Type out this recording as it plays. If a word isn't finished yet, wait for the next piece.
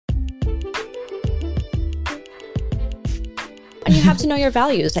And you have to know your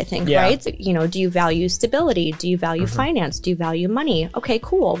values, I think, Yeah. right? You know, do you value stability? Do you value finance? Do you value money? Okay,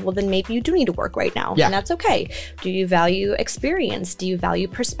 cool. Well, then maybe you do need to work right now. Yeah. And that's okay. Do you value experience? Do you value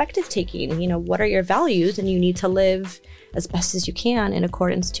perspective taking? You know, what are your values? And you need to live as best as you can in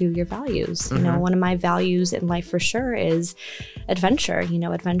accordance to your values. You know, one of my values in life for sure is adventure,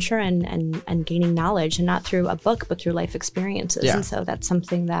 and gaining knowledge, and not through a book, but through life experiences. Yeah. And so that's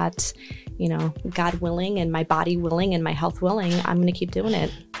something that, you know, God willing and my body willing and my health willing, I'm going to keep doing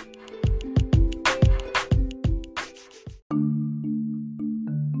it.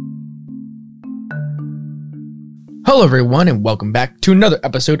 Hello, everyone, and welcome back to another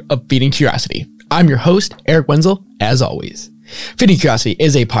episode of Feeding Curiosity. I'm your host, Eric Wenzel, as always. Feeding Curiosity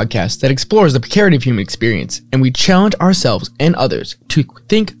is a podcast that explores the precarity of human experience, and we challenge ourselves and others to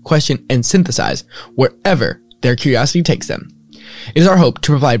think, question, and synthesize wherever their curiosity takes them. It is our hope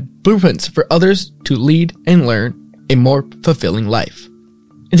to provide blueprints for others to lead and learn a more fulfilling life.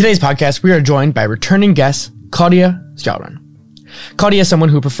 In today's podcast, we are joined by returning guest, Claudia Skowron. Claudia is someone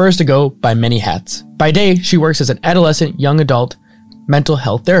who prefers to go by many hats. By day, she works as an adolescent young adult mental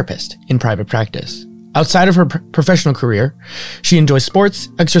health therapist in private practice. Outside of her professional career, she enjoys sports,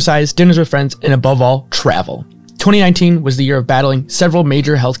 exercise, dinners with friends, and above all, travel. 2019 was the year of battling several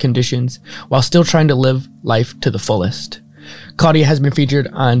major health conditions while still trying to live life to the fullest. Claudia has been featured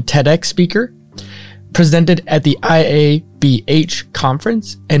on TEDx speaker, presented at the IABH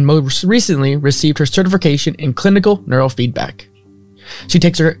conference, and most recently received her certification in clinical neurofeedback. She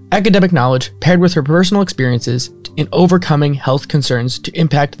takes her academic knowledge paired with her personal experiences in overcoming health concerns to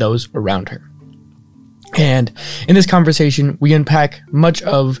impact those around her. And in this conversation, we unpack much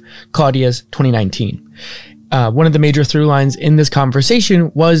of Claudia's 2019. One of the major through lines in this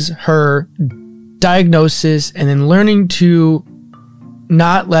conversation was her diagnosis and then learning to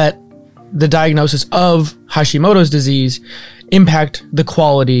not let the diagnosis of Hashimoto's disease impact the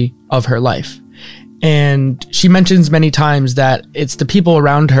quality of her life. And she mentions many times that it's the people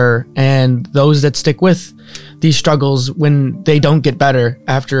around her and those that stick with these struggles when they don't get better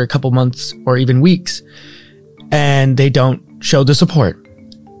after a couple months or even weeks, and they don't show the support.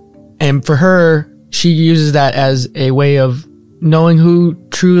 And for her, she uses that as a way of knowing who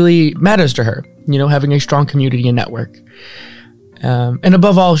truly matters to her, you know, having a strong community and network. And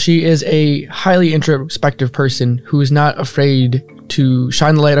above all, she is a highly introspective person who is not afraid to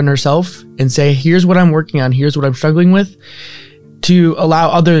shine the light on herself and say, here's what I'm working on, here's what I'm struggling with, to allow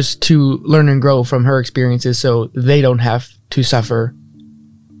others to learn and grow from her experiences so they don't have to suffer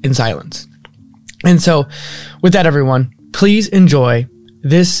in silence. And so with that, everyone, please enjoy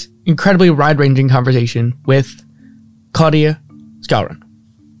this incredibly wide-ranging conversation with Claudia Skowron.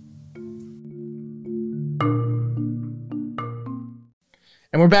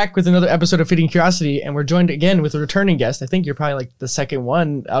 And we're back with another episode of Feeding Curiosity, and we're joined again with a returning guest. I think you're probably like the second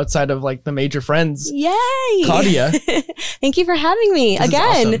one outside of like the major friends. Yay! Claudia. Thank you for having me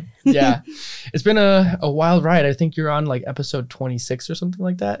again. Awesome. Yeah. It's been a wild ride. I think you're on like episode 26 or something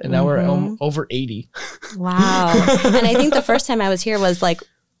like that. And now we're over 80. Wow. And I think the first time I was here was like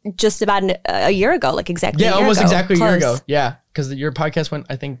just about a year ago, like exactly a year almost ago. exactly Close. a year ago. Yeah. Because your podcast went,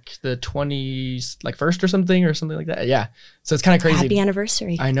 I think, the 20s, like first or something like that. Yeah. So it's kind of crazy. Happy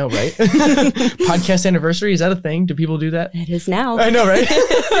anniversary. I know, right? Podcast anniversary. Is that a thing? Do people do that? It is now. I know, right?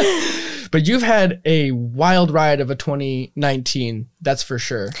 But you've had a wild ride of a 2019. That's for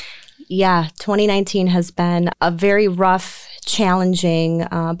sure. Yeah. 2019 has been a very rough, challenging,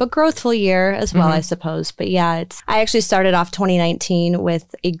 but growthful year as well, I suppose. But yeah, I actually started off 2019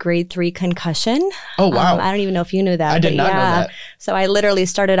 with a grade 3 concussion. Oh, wow. I don't even know if you knew that. I did not know that. So I literally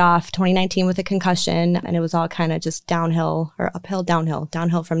started off 2019 with a concussion, and it was all kind of just downhill or uphill,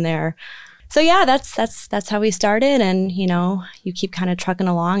 downhill from there. So yeah, that's how we started. And, you know, you keep kind of trucking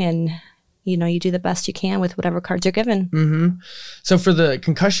along and, you know, you do the best you can with whatever cards you're given. So for the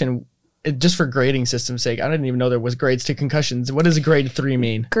concussion, just for grading system's sake, I didn't even know there was grades to concussions. What does grade 3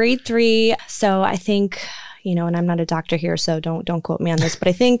 mean? Grade 3. So I think, you know, and I'm not a doctor here, so don't quote me on this, but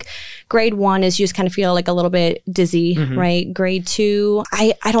I think grade 1 is you just kind of feel like a little bit dizzy, right? Grade 2,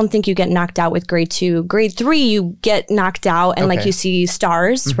 I don't think you get knocked out with grade 2. Grade 3, you get knocked out and like you see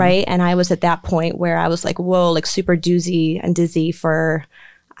stars, right? And I was at that point where I was like, whoa, like super doozy and dizzy for,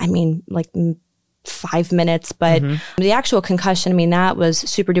 I mean, like 5 minutes, but the actual concussion, I mean, that was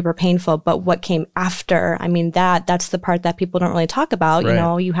super duper painful. But what came after, I mean, that's the part that people don't really talk about. Right. You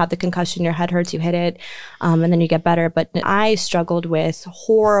know, you have the concussion, your head hurts, you hit it, and then you get better. But I struggled with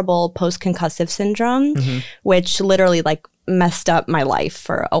horrible post-concussive syndrome, which literally like messed up my life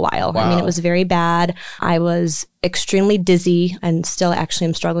for a while. Wow. I mean, it was very bad. I was extremely dizzy and still actually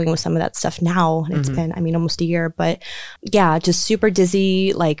am struggling with some of that stuff now. It's been, almost a year, but yeah, just super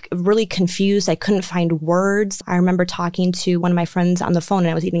dizzy, like really confused. I couldn't find words. I remember talking to one of my friends on the phone and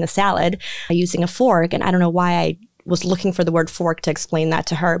I was eating a salad using a fork, and I don't know why I was looking for the word fork to explain that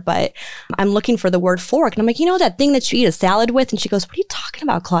to her, but I'm looking for the word fork. And I'm like, you know that thing that you eat a salad with? And she goes, what are you talking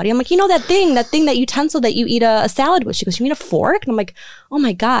about, Claudia? I'm like, you know that thing, that utensil that you eat a salad with? She goes, you mean a fork? And I'm like, oh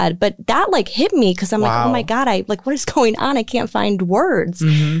my God. But that like hit me because I'm like, oh my God, what is going on? I can't find words.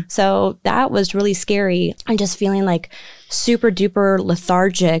 So that was really scary. I'm just feeling like super duper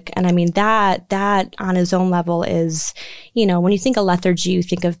lethargic. And I mean, that on its own level is, when you think of lethargy, you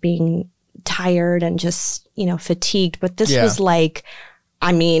think of being tired and just, fatigued. But this was like,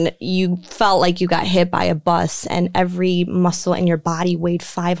 you felt like you got hit by a bus and every muscle in your body weighed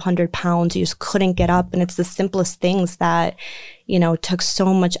 500 pounds. You just couldn't get up. And it's the simplest things that, took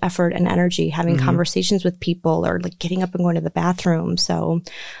so much effort and energy, having conversations with people or like getting up and going to the bathroom. So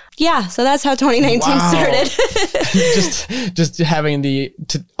yeah, so that's how 2019 started. just having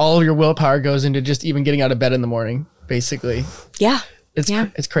all of your willpower goes into just even getting out of bed in the morning, basically. Yeah.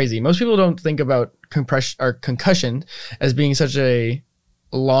 It's crazy. Most people don't think about concussion as being such a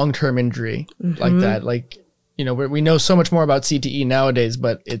long-term injury like that. Like, we know so much more about CTE nowadays,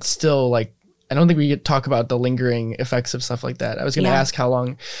 but it's still like, I don't think we get talk about the lingering effects of stuff like that. I was going to ask how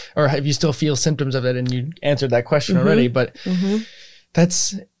long, or if you still feel symptoms of it, and you answered that question already, but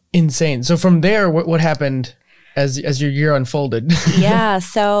that's insane. So from there, what happened as your year unfolded? Yeah.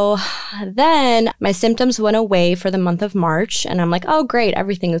 So then my symptoms went away for the month of March, and I'm like, oh, great.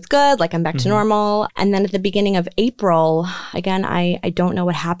 Everything is good. Like I'm back to normal. And then at the beginning of April, again, I don't know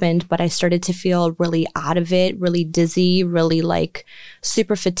what happened, but I started to feel really out of it, really dizzy, really like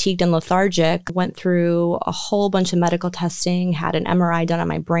super fatigued and lethargic. Went through a whole bunch of medical testing, had an MRI done on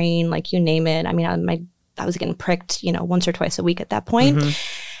my brain, like you name it. I mean, I was getting pricked, once or twice a week at that point.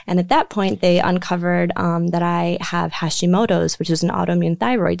 And at that point, they uncovered that I have Hashimoto's, which is an autoimmune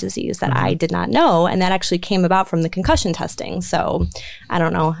thyroid disease that I did not know. And that actually came about from the concussion testing. So I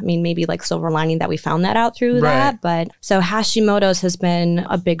don't know. I mean, maybe like silver lining that we found that out through that. But so Hashimoto's has been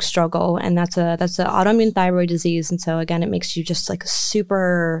a big struggle. And that's an autoimmune thyroid disease. And so again, it makes you just like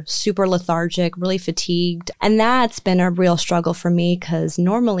super, super lethargic, really fatigued. And that's been a real struggle for me because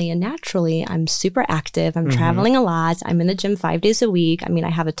normally and naturally, I'm super active. I'm traveling a lot. I'm in the gym 5 days a week. I mean, I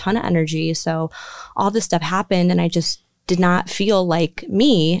have a ton of energy. So all this stuff happened and I just did not feel like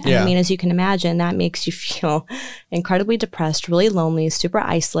me. And I mean, as you can imagine, that makes you feel incredibly depressed, really lonely, super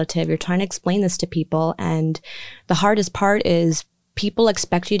isolative. You're trying to explain this to people. And the hardest part is people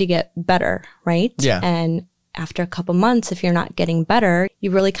expect you to get better, right? Yeah. And after a couple months, if you're not getting better,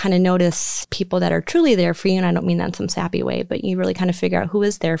 you really kind of notice people that are truly there for you. And I don't mean that in some sappy way, but you really kind of figure out who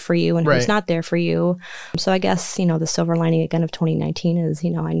is there for you and who's not there for you. So I guess, the silver lining again of 2019 is,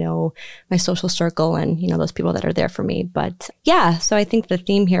 I know my social circle and, those people that are there for me. But yeah, so I think the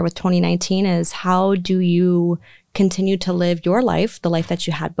theme here with 2019 is how do you continue to live your life, the life that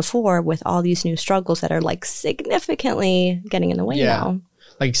you had before, with all these new struggles that are like significantly getting in the way now.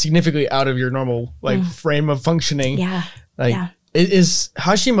 Like significantly out of your normal frame of functioning. Yeah. Is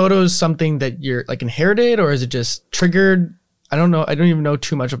Hashimoto's something that you're like inherited, or is it just triggered? I don't know. I don't even know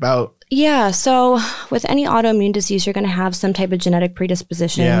too much about. Yeah. So with any autoimmune disease, you're going to have some type of genetic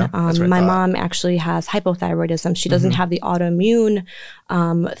predisposition. Yeah, my mom actually has hypothyroidism. She doesn't have the autoimmune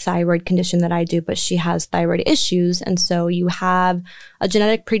thyroid condition that I do, but she has thyroid issues. And so you have a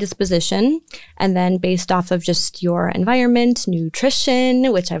genetic predisposition. And then based off of just your environment,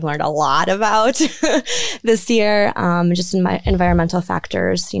 nutrition, which I've learned a lot about this year, just in my environmental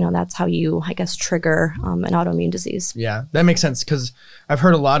factors, that's how you, I guess, trigger an autoimmune disease. Yeah, that makes sense because I've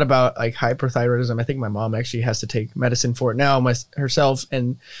heard a lot about like hyperthyroidism. I think my mom actually has to take medicine for it now herself.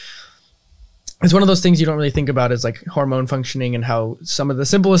 And it's one of those things you don't really think about as like hormone functioning and how some of the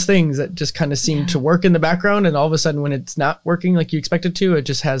simplest things that just kind of seem to work in the background. And all of a sudden when it's not working like you expect it to, it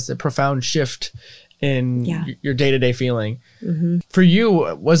just has a profound shift in your day-to-day feeling. For you,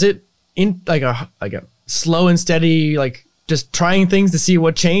 was it in like a slow and steady, like just trying things to see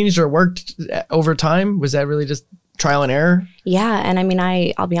what changed or worked over time? Was that really just trial and error? Yeah. And I mean,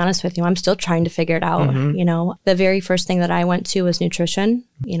 I'll be honest with you, I'm still trying to figure it out. The very first thing that I went to was nutrition.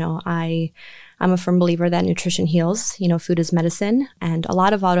 I'm a firm believer that nutrition heals. Food is medicine, and a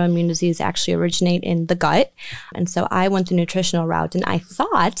lot of autoimmune disease actually originate in the gut. And so I went the nutritional route, and I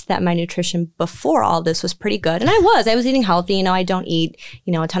thought that my nutrition before all this was pretty good. And I was eating healthy. I don't eat,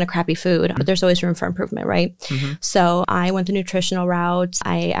 a ton of crappy food, but there's always room for improvement, right? Mm-hmm. So I went the nutritional route.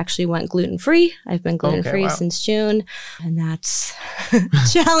 I actually went gluten-free. I've been gluten-free since June, and that's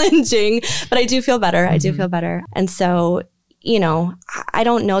challenging, but I do feel better. I do feel better. And so I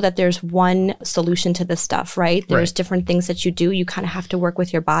don't know that there's one solution to this stuff, right? There's different things that you do. You kind of have to work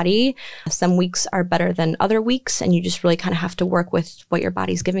with your body. Some weeks are better than other weeks, and you just really kind of have to work with what your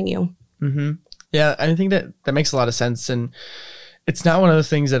body's giving you. Mm-hmm. Yeah, I think that makes a lot of sense. And it's not one of the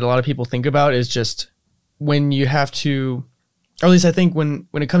things that a lot of people think about is just when you have to, or at least I think when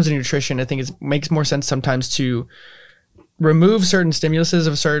it comes to nutrition, I think it makes more sense sometimes to remove certain stimuluses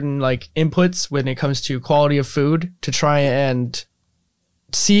of certain inputs when it comes to quality of food to try and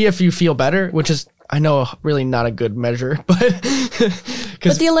see if you feel better, which is, I know, really not a good measure, but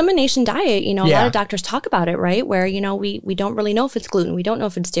the elimination diet, a lot of doctors talk about it, right? Where, we don't really know if it's gluten. We don't know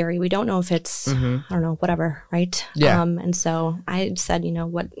if it's dairy. We don't know if it's, I don't know, whatever, right? Yeah. And so I said,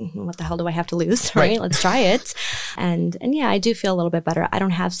 what the hell do I have to lose, right? Let's try it. And yeah, I do feel a little bit better. I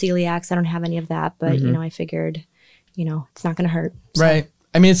don't have celiacs. I don't have any of that, but, I figured, it's not going to hurt. So. Right.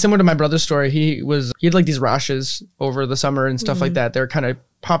 I mean, it's similar to my brother's story. He had these rashes over the summer and stuff like that. They're kind of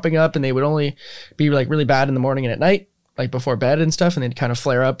popping up, and they would only be really bad in the morning and at night, before bed and stuff. And they'd kind of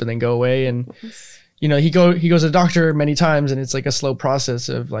flare up and then go away. And, he goes to the doctor many times, and it's a slow process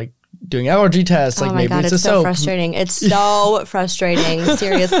of doing allergy tests. Oh my maybe God, it's so soap. frustrating. It's so frustrating,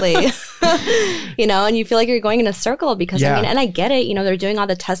 seriously. And you feel like you're going in a circle because, and I get it, they're doing all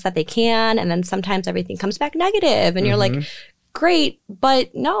the tests that they can, and then sometimes everything comes back negative, and you're like, great, but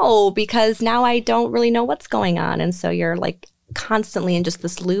no, because now I don't really know what's going on. And so you're constantly in just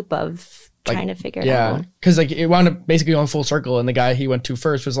this loop of trying to figure it out. Yeah, because it wound up basically going full circle, and the guy he went to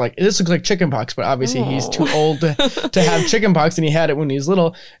first was like, this looks like chickenpox, but obviously he's too old to have chickenpox, and he had it when he was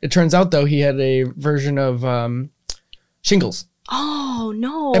little. It turns out, though, he had a version of shingles. Oh,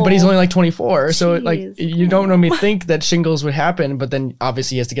 no. But he's only 24, jeez. So you don't normally think that shingles would happen, but then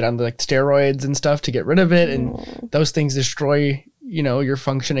obviously he has to get on steroids and stuff to get rid of it, and those things destroy your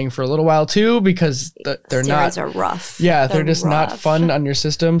functioning for a little while too, because they're steroids are rough. Yeah, they're just not fun on your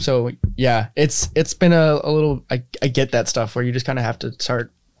system. So yeah, it's been a little, I get that stuff where you just kind of have to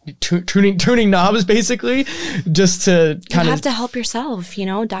start tuning knobs basically, just to kind of have to help yourself.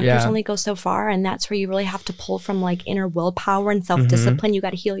 Doctors only go so far, and that's where you really have to pull from inner willpower and self-discipline. You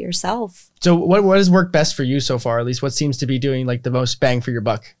got to heal yourself. So what has worked best for you so far? At least what seems to be doing the most bang for your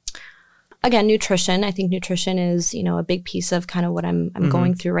buck? Again, nutrition. I think nutrition is, a big piece of kind of what I'm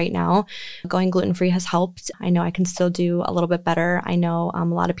going through right now. Going gluten-free has helped. I know I can still do a little bit better. I know a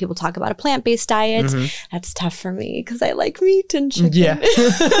lot of people talk about a plant-based diet. That's tough for me because I like meat and chicken. Yeah.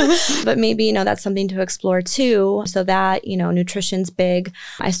 But maybe, that's something to explore too. So that, nutrition's big.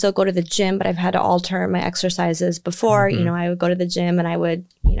 I still go to the gym, but I've had to alter my exercises before. I would go to the gym and I would,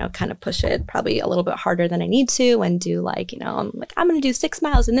 kind of push it probably a little bit harder than I need to, and do I'm going to do 6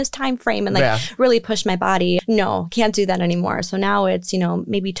 miles in this time frame, and really push my body. No, can't do that anymore. So now it's,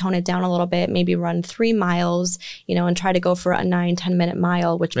 maybe tone it down a little bit, maybe run 3 miles, and try to go for a 9-10 minute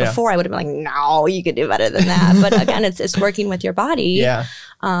mile, which before I would have been no, you could do better than that. But again, it's working with your body. Yeah.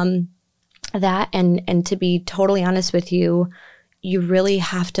 That, and to be totally honest with you, you really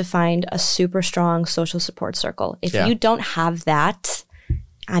have to find a super strong social support circle. If you don't have that,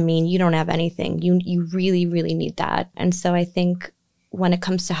 you don't have anything. You really, really need that. And so I think when it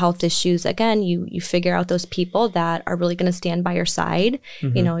comes to health issues, again, you figure out those people that are really going to stand by your side,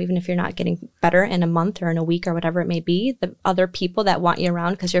 even if you're not getting better in a month or in a week or whatever it may be. The other people that want you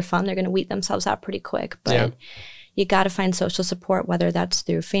around because you're fun, they're going to weed themselves out pretty quick. But you got to find social support, whether that's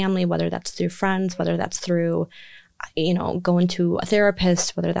through family, whether that's through friends, whether that's through, going to a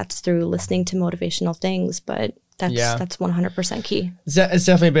therapist, whether that's through listening to motivational things. But that's 100% key. It's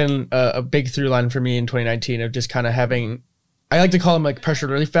definitely been a big through line for me in 2019 of just kind of having, I like to call them pressure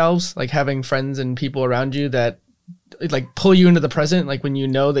relief valves, having friends and people around you that pull you into the present. When you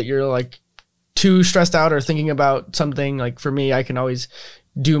know that you're too stressed out or thinking about something, for me, I can always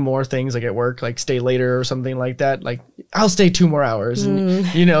do more things at work, stay later or something like that. I'll stay 2 more hours and,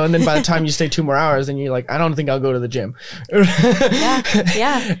 and then by the time you stay 2 more hours, then you're I don't think I'll go to the gym.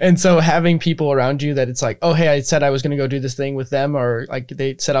 Yeah. And so having people around you that it's oh, hey, I said I was going to go do this thing with them, or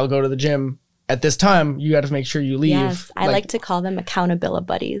they said I'll go to the gym at this time, you got to make sure you leave. Yes, I like to call them accountability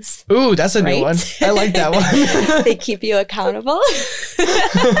buddies. Ooh, that's a new one. I like that one. They keep you accountable.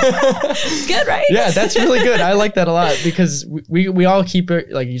 It's good, right? Yeah, that's really good. I like that a lot because we all keep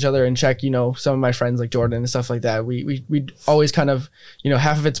it, like each other in check. You know, some of my friends like Jordan and stuff like that. We always kind of, you know,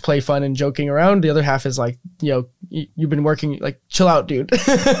 half of it's play fun and joking around. The other half is like, you know, you've been working, like chill out, dude.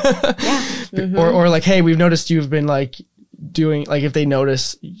 Yeah. Mm-hmm. Or like, hey, we've noticed you've been like doing, like if they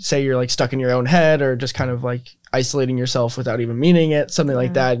notice, say you're like stuck in your own head or just kind of like isolating yourself without even meaning it, something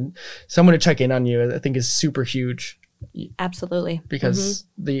like that. Someone to check in on you, I think, is super huge. Absolutely. Because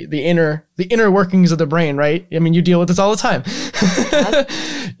the inner workings of the brain, right? I mean, you deal with this all the time.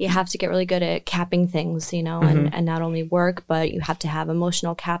 You have to get really good at capping things, you know, and not only work, but you have to have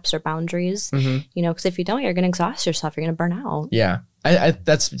emotional caps or boundaries, you know, because if you don't, you're going to exhaust yourself. You're going to burn out. Yeah. I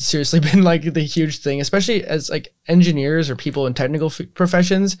that's seriously been like the huge thing, especially as like engineers or people in technical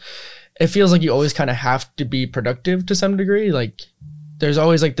professions. It feels like you always kind of have to be productive to some degree. Like there's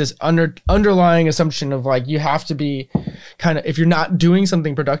always like this underlying assumption of like, you have to be kind of, if you're not doing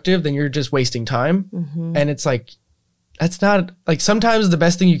something productive, then you're just wasting time. And it's like, that's not like, sometimes the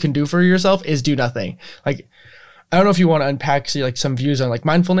best thing you can do for yourself is do nothing. Like, I don't know if you want to unpack like some views on like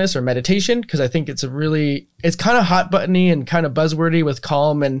mindfulness or meditation, because I think it's kind of hot buttony and kind of buzzwordy with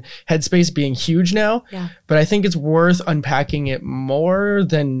Calm and Headspace being huge now. Yeah. But I think it's worth unpacking it more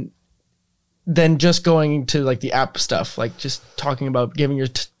than just going to like the app stuff, like just talking about giving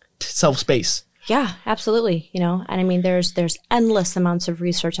yourself space. Yeah, absolutely. You know, and I mean, there's endless amounts of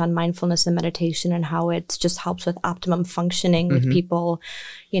research on mindfulness and meditation and how it just helps with optimum functioning with people.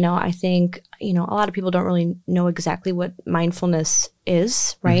 You know, I think, you know, a lot of people don't really know exactly what mindfulness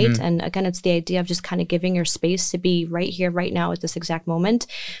is, right? And again, it's the idea of just kind of giving your space to be right here, right now at this exact moment.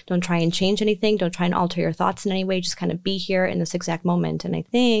 Don't try and change anything. Don't try and alter your thoughts in any way. Just kind of be here in this exact moment. And I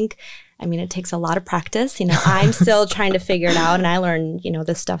think, I mean, it takes a lot of practice. You know, I'm still trying to figure it out. And I learned, you know,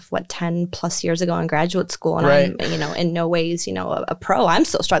 this stuff, 10 plus years ago in graduate school. And I'm, you know, in no ways, you know, a pro. I'm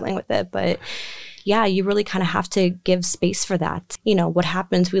still struggling with it. But yeah, you really kind of have to give space for that. You know, what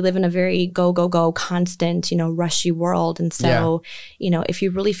happens, we live in a very go, go, go, constant, you know, rushy world. And so, you know, if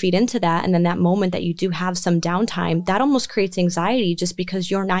you really feed into that, and then that moment that you do have some downtime, that almost creates anxiety just because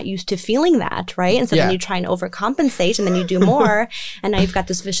you're not used to feeling that, right? And so then you try and overcompensate and then you do more. And now you've got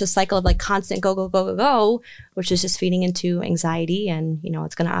this vicious cycle of like constant go, go, go, go, go, which is just feeding into anxiety. And, you know,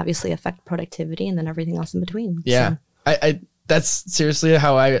 it's going to obviously affect productivity and then everything else in between. Yeah. So. That's seriously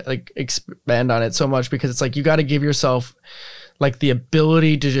how I like expand on it so much, because it's like, you got to give yourself like the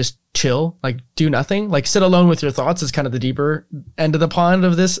ability to just chill, like do nothing, like sit alone with your thoughts is kind of the deeper end of the pond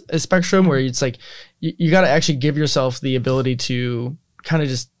of this spectrum, where it's like, you got to actually give yourself the ability to kind of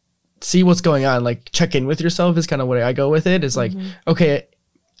just see what's going on, like check in with yourself is kind of what I go with it. Is like, okay,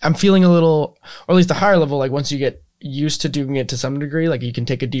 I'm feeling a little, or at least a higher level, like once you get used to doing it to some degree, like you can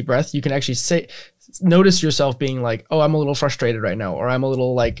take a deep breath, you can actually notice yourself being like, oh, I'm a little frustrated right now, or I'm a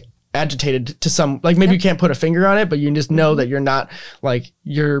little like agitated to some, like maybe you can't put a finger on it, but you just know that you're not like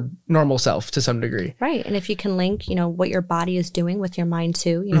your normal self to some degree. Right. And if you can link, you know, what your body is doing with your mind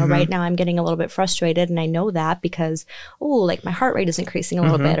too, you know, right now I'm getting a little bit frustrated and I know that because, like my heart rate is increasing a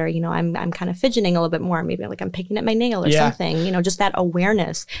little bit, or, you know, I'm kind of fidgeting a little bit more. Maybe like I'm picking at my nail or something, you know, just that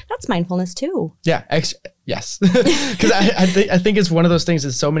awareness. That's mindfulness too. Yeah. Yes. Because I think it's one of those things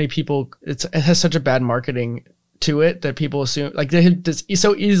that so many people, it has such a bad marketing to it that people assume, like they just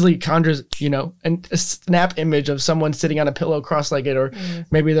so easily conjures, you know, a snap image of someone sitting on a pillow cross-legged, or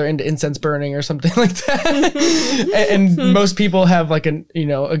maybe they're into incense burning or something like that. and most people have like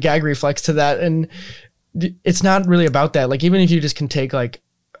a gag reflex to that. And it's not really about that. Like, even if you just can take like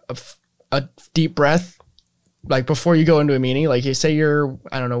a deep breath, like before you go into a meeting, like you say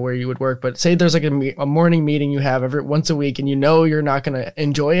I don't know where you would work, but say there's like a morning meeting you have once a week and you know you're not going to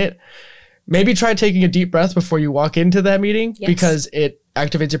enjoy it. Maybe try taking a deep breath before you walk into that meeting, because it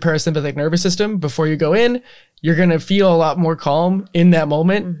activates your parasympathetic nervous system. Before you go in, you're going to feel a lot more calm in that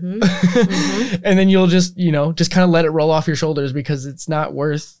moment. And then you'll just, you know, just kind of let it roll off your shoulders, because it's not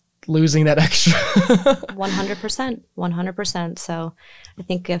worth losing that extra. 100%. So I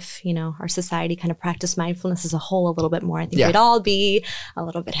think if, you know, our society kind of practiced mindfulness as a whole a little bit more, I think we'd all be a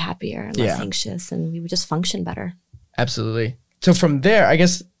little bit happier and less anxious, and we would just function better. Absolutely. So from there, I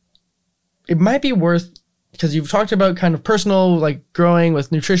guess it might be worth, because you've talked about kind of personal, like growing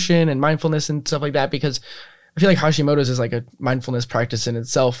with nutrition and mindfulness and stuff like that, because I feel like Hashimoto's is like a mindfulness practice in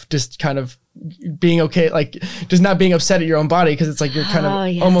itself, just kind of being okay, like just not being upset at your own body, because it's like you're kind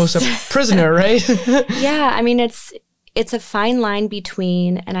of almost a prisoner, right? Yeah, I mean, it's, it's a fine line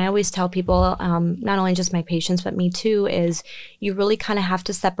between, and I always tell people, not only just my patients, but me too, is you really kind of have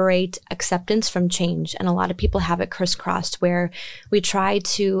to separate acceptance from change. And a lot of people have it crisscrossed where we try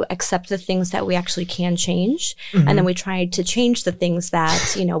to accept the things that we actually can change. And then we try to change the things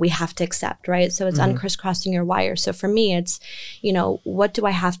that, we have to accept, right? So it's uncrisscrossing your wire. So for me, it's, what do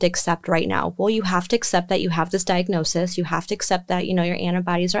I have to accept right now? Well, you have to accept that you have this diagnosis. You have to accept that, your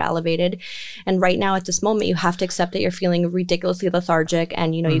antibodies are elevated. And right now at this moment, you have to accept that you're feeling ridiculously lethargic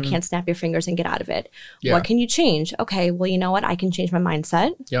and, you can't snap your fingers and get out of it. Yeah. What can you change? Okay, well, you know what? I can change my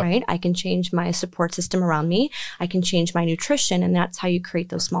mindset, right? I can change my support system around me. I can change my nutrition. And that's how you create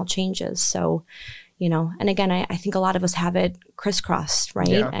those small changes. So, and again, I think a lot of us have it crisscrossed, right?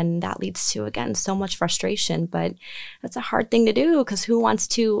 Yeah. And that leads to, again, so much frustration. But that's a hard thing to do because who wants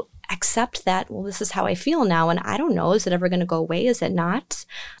to accept that, well, this is how I feel now. And I don't know, is it ever going to go away? Is it not?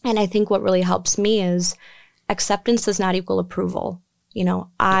 And I think what really helps me is acceptance does not equal approval.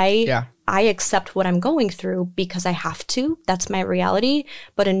 I accept what I'm going through because I have to. That's my reality.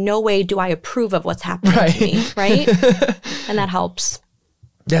 But in no way do I approve of what's happening to me, right? And that helps.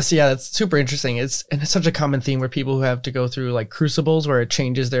 Yes, yeah, that's super interesting. It's such a common theme where people who have to go through like crucibles where it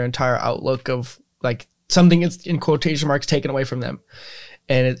changes their entire outlook of like something is in quotation marks taken away from them.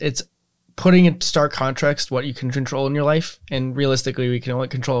 And it's putting in stark contrast what you can control in your life. And realistically, we can only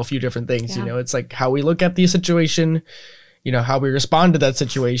control a few different things. Yeah. It's like how we look at the situation, how we respond to that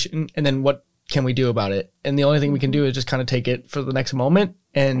situation, and then what can we do about it? And the only thing we can do is just kind of take it for the next moment.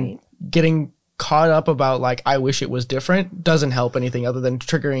 And getting caught up about like, I wish it was different doesn't help anything other than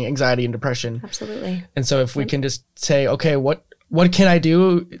triggering anxiety and depression. Absolutely. And so if we can just say, okay, what can I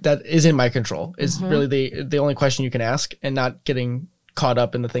do that is in my control is really the only question you can ask, and not getting caught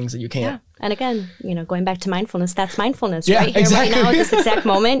up in the things that you can't. Yeah. And again, going back to mindfulness, that's mindfulness right here, exactly. Right now at this exact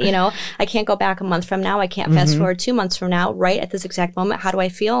moment. I can't go back a month from now. I can't fast forward 2 months from now, right at this exact moment. How do I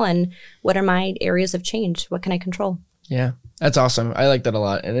feel? And what are my areas of change? What can I control? Yeah, that's awesome. I like that a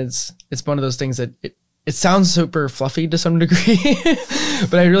lot. And it's one of those things that it sounds super fluffy to some degree,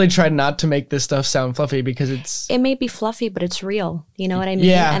 but I really try not to make this stuff sound fluffy because it may be fluffy, but it's real. You know what I mean?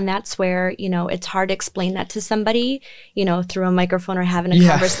 Yeah. And that's where, it's hard to explain that to somebody, through a microphone or having a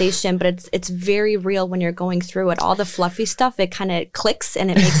conversation, but it's very real when you're going through it. All the fluffy stuff, it kind of clicks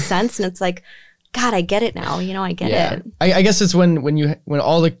and it makes sense. And it's like, God, I get it now. I get it. I guess it's when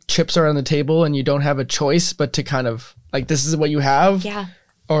all the chips are on the table and you don't have a choice, but to kind of like, this is what you have. Yeah.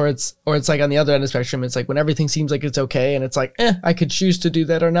 Or it's like on the other end of the spectrum, it's like when everything seems like it's okay and it's like, I could choose to do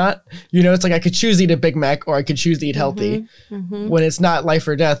that or not. It's like I could choose to eat a Big Mac or I could choose to eat healthy when it's not life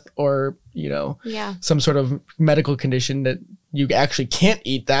or death or, some sort of medical condition that you actually can't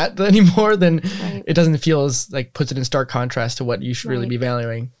eat that anymore, then it doesn't feel as like puts it in stark contrast to what you should really be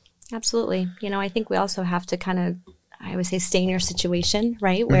valuing. Absolutely. I think we also have to kind of, I always say, stay in your situation,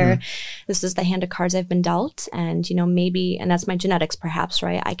 right? Where this is the hand of cards I've been dealt. And, maybe, and that's my genetics perhaps,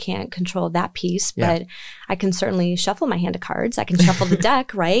 right? I can't control that piece, but I can certainly shuffle my hand of cards. I can shuffle the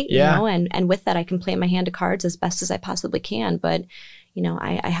deck, right? And with that, I can play my hand of cards as best as I possibly can. But,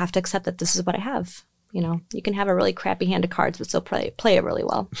 I have to accept that this is what I have. You can have a really crappy hand of cards, but still play it really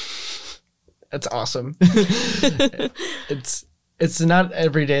well. That's awesome. It's not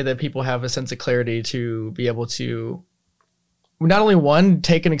every day that people have a sense of clarity to be able to not only one,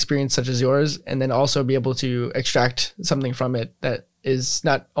 take an experience such as yours, and then also be able to extract something from it that is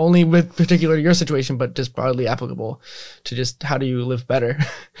not only with particular to your situation, but just broadly applicable to just how do you live better.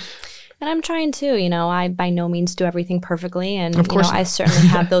 And I'm trying to, I by no means do everything perfectly. And, I certainly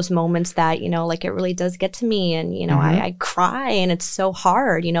have those moments that, like it really does get to me. And, I cry and it's so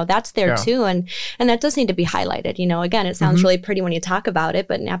hard, that's there too. And that does need to be highlighted. Again, it sounds really pretty when you talk about it,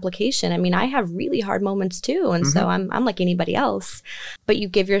 but in application, I have really hard moments too. And so I'm like anybody else. But you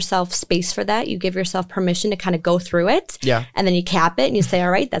give yourself space for that. You give yourself permission to kind of go through it. Yeah. And then you cap it and you say, all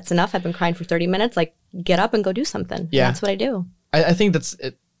right, that's enough. I've been crying for 30 minutes. Like, get up and go do something. Yeah. And that's what I do. I think that's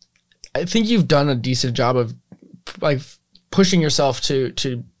it. I think you've done a decent job of like pushing yourself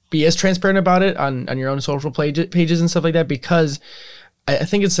to be as transparent about it on your own social pages and stuff like that, because I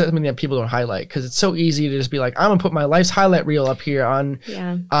think it's something that people don't highlight, because it's so easy to just be like, I'm gonna put my life's highlight reel up here on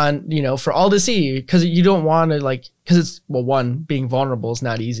for all to see, because you don't want to because it's, well, one, being vulnerable is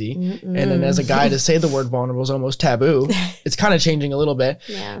not easy. And then as a guy to say the word vulnerable is almost taboo. It's kind of changing a little bit.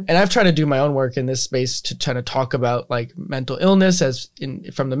 Yeah. And I've tried to do my own work in this space to try to talk about like mental illness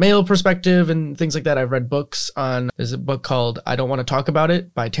from the male perspective and things like that. I've read books there's a book called I Don't Want to Talk About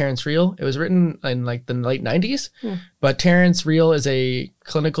It by Terrence Real. It was written in like the late 90s. But Terrence Real is a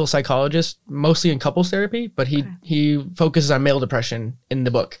clinical psychologist, mostly in couples therapy, but he focuses on male depression in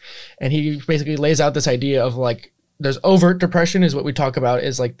the book. And he basically lays out this idea of like there's overt depression is what we talk about,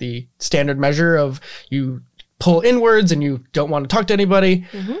 is like the standard measure of you pull inwards and you don't want to talk to anybody.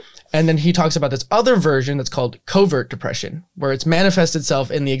 And then he talks about this other version that's called covert depression, where it's manifests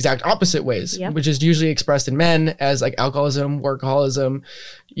itself in the exact opposite ways, which is usually expressed in men as like alcoholism, workaholism.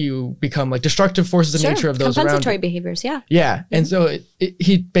 You become like destructive forces of nature of those around you. Compensatory behaviors, Yeah. And so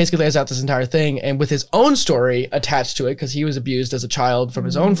he basically lays out this entire thing, and with his own story attached to it, because he was abused as a child from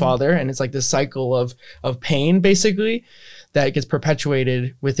his own father. And it's like this cycle of pain, basically, that gets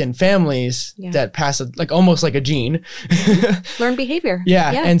perpetuated within families that pass like almost like a gene. Learned behavior.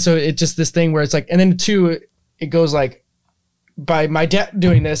 Yeah. And so it's just this thing where it's like, and then two, it goes like, by my dad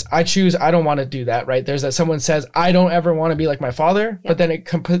doing this, I don't want to do that, right? There's that someone says, I don't ever want to be like my father, but then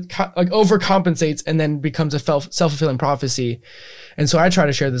it like overcompensates and then becomes a self-fulfilling prophecy. And so I try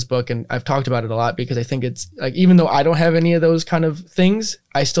to share this book, and I've talked about it a lot because I think it's like, even though I don't have any of those kind of things,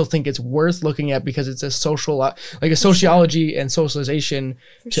 I still think it's worth looking at because it's a sociology and socialization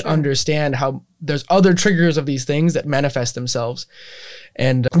to understand how there's other triggers of these things that manifest themselves.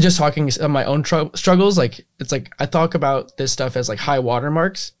 And I'm just talking of my own struggles. Like, it's like, I talk about this stuff as like high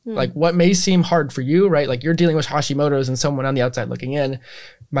watermarks, like what may seem hard for you, right? Like you're dealing with Hashimoto's and someone on the outside looking in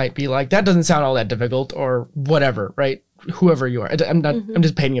might be like, that doesn't sound all that difficult or whatever, right? Whoever you are. I'm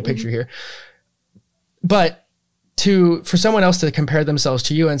just painting a picture here. But for someone else to compare themselves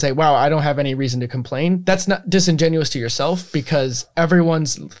to you and say, wow, I don't have any reason to complain, that's not disingenuous to yourself, because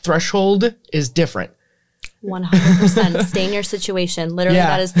everyone's threshold is different. 100%. Stay in your situation. Literally,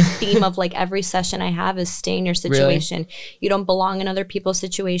 that is the theme of like every session I have, is stay in your situation. Really? You don't belong in other people's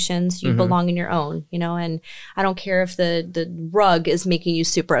situations. You belong in your own, and I don't care if the rug is making you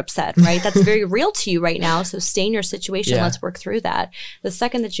super upset, right? That's very real to you right now. So stay in your situation. Let's work through that. The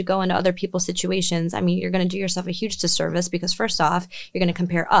second that you go into other people's situations, I mean, you're going to do yourself a huge disservice, because first off, you're going to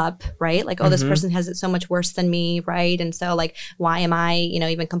compare up, right? Like, oh, this person has it so much worse than me, right? And so like, why am I,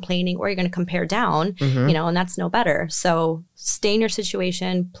 even complaining? Or you're going to compare down, and that's no better. So stay in your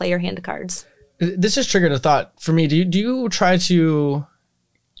situation, play your hand of cards. This just triggered a thought for me. Do you try to,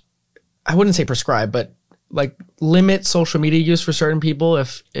 I wouldn't say prescribe, but like limit social media use for certain people?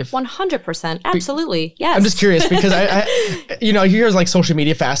 If 100%, absolutely, yes. I'm just curious because I you hear like social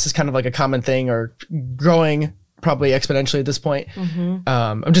media fast is kind of like a common thing, or growing probably exponentially at this point.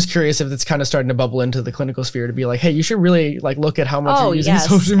 I'm just curious if it's kind of starting to bubble into the clinical sphere to be like, hey, you should really like look at how much you're using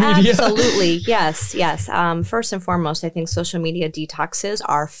social media. Absolutely. Yes. First and foremost, I think social media detoxes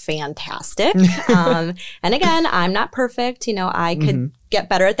are fantastic. And again, I'm not perfect. I could get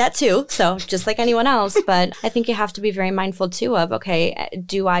better at that too. So just like anyone else, but I think you have to be very mindful too of, okay,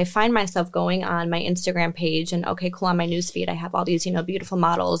 do I find myself going on my Instagram page and okay, cool, on my newsfeed, I have all these, beautiful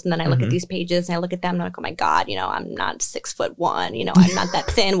models. And then I look at these pages and I look at them and I'm like, oh my God, I'm not 6'1", I'm not that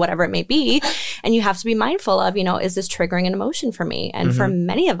thin, whatever it may be. And you have to be mindful of, is this triggering an emotion for me? And for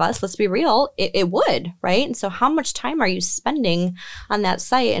many of us, let's be real, it would, right? And so how much time are you spending on that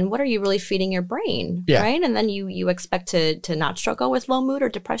site, and what are you really feeding your brain, right? And then you expect to not struggle with low mood or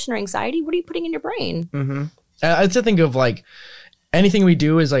depression or anxiety. What are you putting in your brain? I have to think of like anything we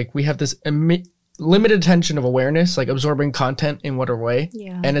do is like we have this limited attention of awareness, like absorbing content in whatever way.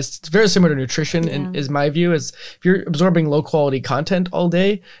 And it's very similar to nutrition, and is my view is if you're absorbing low quality content all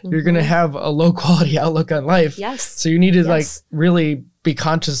day, you're going to have a low quality outlook on life. So you need to like really be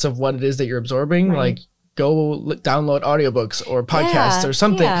conscious of what it is that you're absorbing. Like go download audiobooks or podcasts or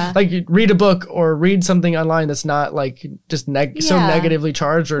something. Like read a book or read something online that's not like just so negatively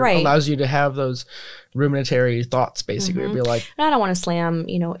charged, or allows you to have those ruminatory thoughts, basically. Be like, and I don't want to slam,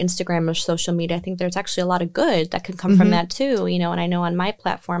 Instagram or social media. I think there's actually a lot of good that can come from that too, and I know on my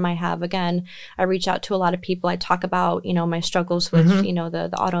platform I reach out to a lot of people. I talk about, my struggles with,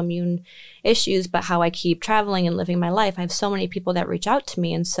 the autoimmune issues, but how I keep traveling and living my life. I have so many people that reach out to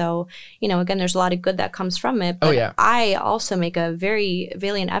me. And so, again, there's a lot of good that comes from it. But I also make a very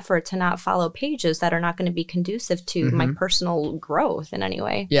valiant effort to not follow pages that are not going to be conducive to my personal growth in any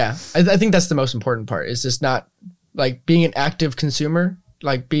way. I think that's the most important part, is just not like being an active consumer,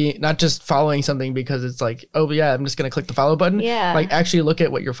 like not just following something because it's like, oh yeah, I'm just going to click the follow button. Like actually look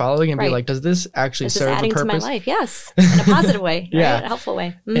at what you're following and be like, does this actually serve a purpose? Adding to my life? Yes. In a positive way. A helpful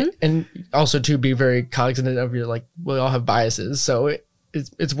way. And also to be very cognizant of your, like, we all have biases. So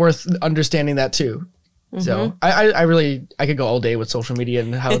it's worth understanding that too. So I could go all day with social media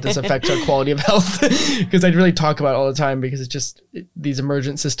and how this affects our quality of health, because I'd really talk about it all the time, because it's just these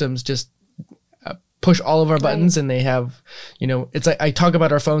emergent systems just push all of our buttons, and they have, it's like I talk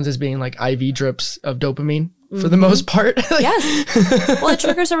about our phones as being like IV drips of dopamine, for the most part. Yes. Well, it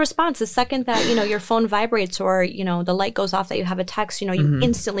triggers a response. The second that, your phone vibrates or, the light goes off that you have a text, you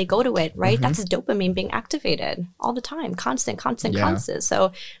instantly go to it, right? That's dopamine being activated all the time. Constant.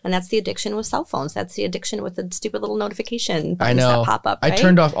 So, and that's the addiction with cell phones. That's the addiction with the stupid little notification buttons that pop up, right? I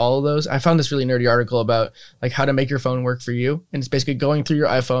turned off all of those. I found this really nerdy article about like how to make your phone work for you. And it's basically going through your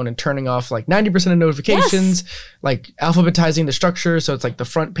iPhone and turning off like 90% of notifications, like alphabetizing the structure. So it's like the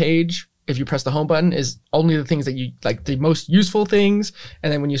front page, if you press the home button, is only the things that you like, the most useful things.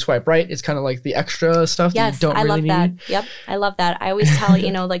 And then when you swipe right, it's kind of like the extra stuff that you don't really need. I love that. Yep. I love that. I always tell,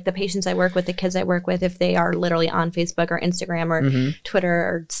 like the patients I work with, the kids I work with, if they are literally on Facebook or Instagram or Twitter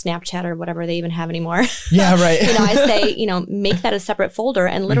or Snapchat or whatever they even have anymore. Yeah, right. I say, make that a separate folder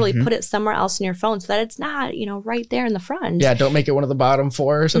and literally put it somewhere else in your phone so that it's not, right there in the front. Yeah. Don't make it one of the bottom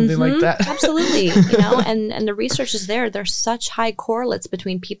four or something like that. Absolutely. And the research is there. There's such high correlates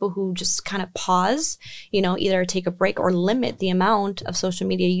between people who just kind of pause, either take a break or limit the amount of social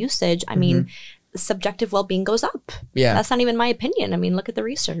media usage. I mean, subjective well-being goes up. Yeah. That's not even my opinion. I mean, look at the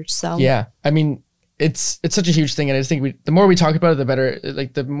research. So yeah, I mean, it's such a huge thing. And I just think the more we talk about it, the better,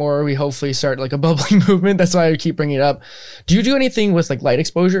 like the more we hopefully start like a bubbling movement. That's why I keep bringing it up. Do you do anything with like light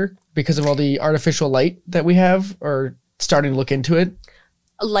exposure because of all the artificial light that we have, or starting to look into it?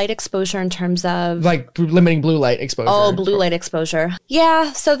 Light exposure in terms of like limiting blue light exposure. Oh, blue light exposure.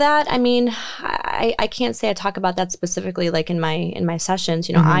 Yeah. So that, I mean, I can't say I talk about that specifically like in my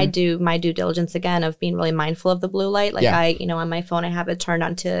sessions. I do my due diligence again of being really mindful of the blue light. Like I, on my phone, I have it turned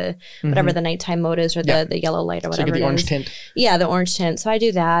on to whatever the nighttime mode is or the yellow light or whatever. So you get the orange tint. Yeah, the orange tint. So I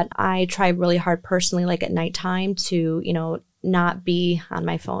do that. I try really hard personally, like at nighttime to, not be on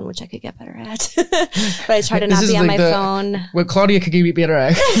my phone, which I could get better at. But I try to not be on my phone. What Claudia could be better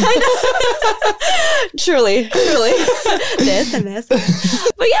at. Truly. This and this.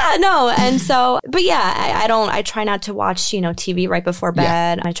 But yeah, no. And so, but yeah, I try not to watch, TV right before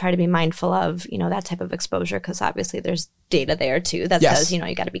bed. I try to be mindful of, that type of exposure because obviously there's data there too that says,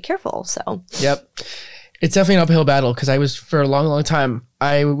 you got to be careful. So. Yep. It's definitely an uphill battle because I was, for a long, long time,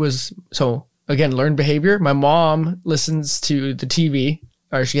 again, learned behavior. My mom listens to the TV,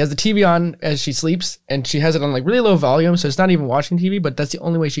 or she has the TV on as she sleeps, and she has it on like really low volume. So it's not even watching TV, but that's the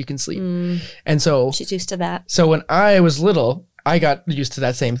only way she can sleep. And so she's used to that. So when I was little, I got used to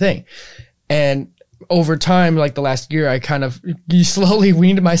that same thing. And over time, like the last year, I kind of slowly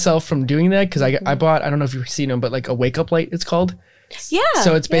weaned myself from doing that because I bought, I don't know if you've seen them, but like a wake up light, it's called. Yeah.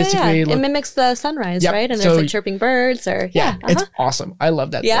 So it's basically it mimics the sunrise, right? And there's like chirping birds or it's awesome. I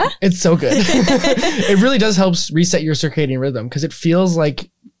love that thing. It's so good. It really does help reset your circadian rhythm because it feels like,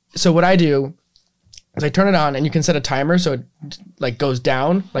 so what I do is I turn it on and you can set a timer so it like goes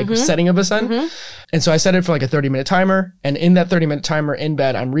down, like setting of the sun. And so I set it for like a 30-minute timer, and in that 30-minute timer in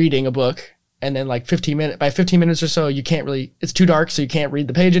bed, I'm reading a book. And then like by 15 minutes or so, you can't really, it's too dark, so you can't read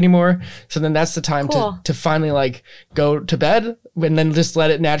the page anymore. So then that's the time to finally like go to bed and then just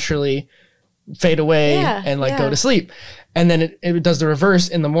let it naturally fade away and go to sleep. And then it does the reverse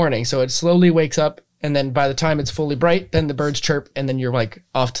in the morning. So it slowly wakes up. And then by the time it's fully bright, then the birds chirp and then you're like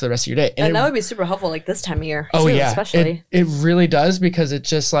off to the rest of your day. And that would be super helpful like this time of year. Oh, too, yeah. Especially. It really does because it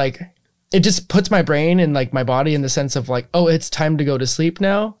just like, it just puts my brain and like my body in the sense of like, oh, it's time to go to sleep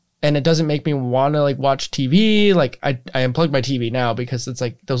now. And it doesn't make me want to like watch TV. Like I unplug my TV now because it's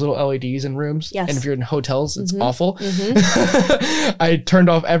like those little LEDs in rooms. Yes. And if you're in hotels, it's awful. I turned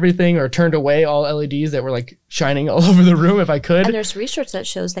off everything or turned away all LEDs that were like shining all over the room if I could. And there's research that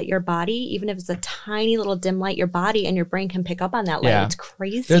shows that your body, even if it's a tiny little dim light, your body and your brain can pick up on that light. Yeah. It's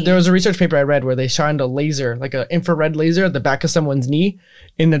crazy. There was a research paper I read where they shined a laser, like an infrared laser at the back of someone's knee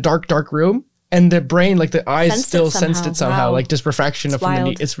in a dark, dark room. And the brain, like the eyes sensed it somehow, like just refraction from the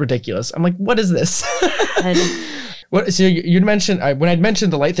knee. It's ridiculous. I'm like, what is this? So you'd mentioned, when I'd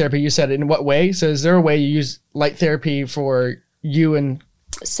mentioned the light therapy, you said in what way? So is there a way you use light therapy for you and...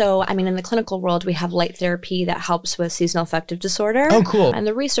 So, I mean, in the clinical world, we have light therapy that helps with seasonal affective disorder. Oh, cool. And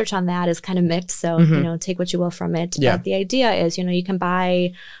the research on that is kind of mixed. So, take what you will from it. Yeah. But the idea is, you can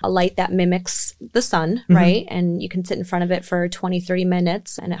buy a light that mimics the sun, right? And you can sit in front of it for 20, 30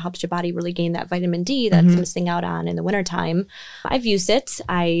 minutes and it helps your body really gain that vitamin D that's missing out on in the wintertime. I've used it.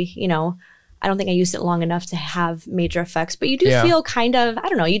 I don't think I used it long enough to have major effects, but you do feel kind of, I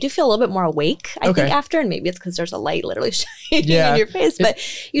don't know, you do feel a little bit more awake, I think, after, and maybe it's because there's a light literally shining in your face, but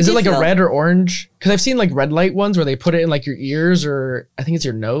is it like a red or orange? Because I've seen like red light ones where they put it in like your ears or I think it's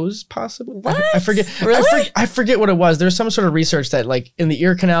your nose possibly. What? I forget. Really? I forget what it was. There's some sort of research that like in the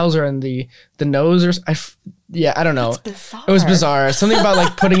ear canals or in the nose or I don't know. Bizarre. It was bizarre. Something about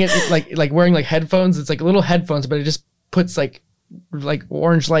like putting it like wearing like headphones. It's like little headphones, but it just puts like like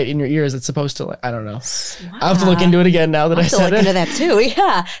orange light in your ears. It's supposed to, like, I don't know. Wow. I'll have to look into it again now that I said it. I'll have to look into that too.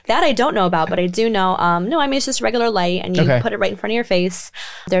 Yeah. That I don't know about, but I do know. No, I mean, it's just regular light and you put it right in front of your face.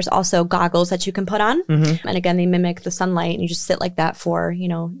 There's also goggles that you can put on. And again, they mimic the sunlight and you just sit like that for,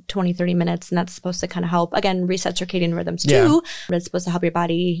 20, 30 minutes. And that's supposed to kind of help, again, reset circadian rhythms too. But it's supposed to help your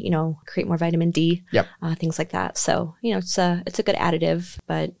body, create more vitamin D, things like that. So, it's a good additive,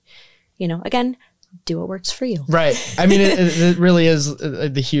 but, again, do what works for you. Right. I mean, it really is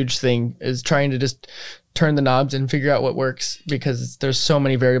the huge thing is trying to just turn the knobs and figure out what works because there's so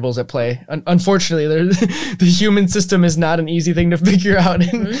many variables at play. Unfortunately, the human system is not an easy thing to figure out.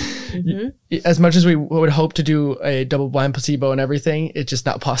 As much as we would hope to do a double-blind placebo and everything, it's just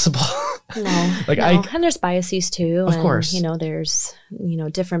not possible. No. And there's biases too. Of course. There's,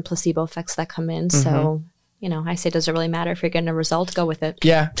 different placebo effects that come in. So, I say, does it really matter if you're getting a result? Go with it.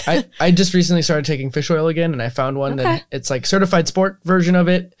 Yeah. I just recently started taking fish oil again, and I found one that it's like certified sport version of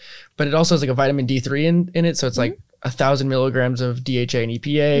it, but it also has like a vitamin D3 in it. So it's like 1,000 milligrams of DHA and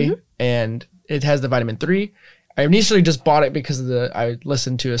EPA, and it has the vitamin 3. I initially just bought it because I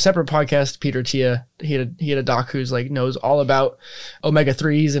listened to a separate podcast, Peter Tia. He had a doc who's like knows all about omega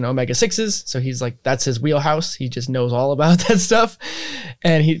 3s and omega 6s. So he's like, that's his wheelhouse. He just knows all about that stuff.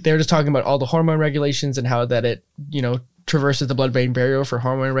 And they're just talking about all the hormone regulations and how that it, traverses the blood-brain barrier for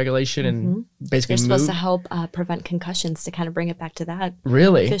hormone regulation and basically They're supposed to help prevent concussions to kind of bring it back to that.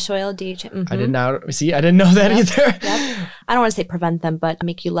 Really? Fish oil, DHA. I didn't know that either. I don't want to say prevent them, but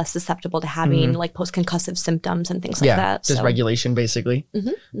make you less susceptible to having like post-concussive symptoms and things like that. Just regulation basically.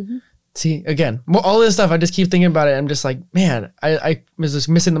 See, again, all this stuff, I just keep thinking about it. I'm just like, man, I was just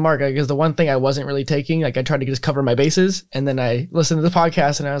missing the mark because the one thing I wasn't really taking, like I tried to just cover my bases. And then I listened to the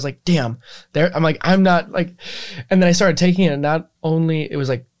podcast and I was like, damn, I'm not like, and then I started taking it and not only, it was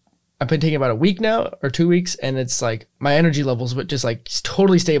like, I've been taking about a week now or 2 weeks. And it's like my energy levels would just like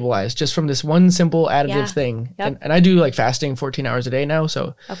totally stabilized just from this one simple additive thing. And I do like fasting 14 hours a day now.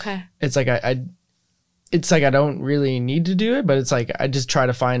 So it's like, it's like I don't really need to do it, but it's like I just try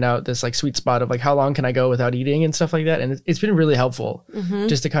to find out this like sweet spot of like how long can I go without eating and stuff like that. And it's been really helpful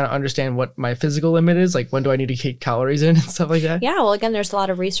just to kind of understand what my physical limit is. Like when do I need to keep calories in and stuff like that? Yeah. Well, again, there's a lot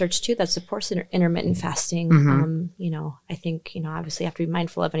of research too that supports intermittent fasting. I think, obviously you have to be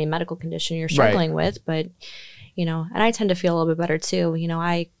mindful of any medical condition you're struggling with, but, and I tend to feel a little bit better too.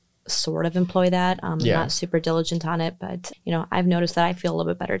 I sort of employ that. I'm not super diligent on it, but I've noticed that I feel a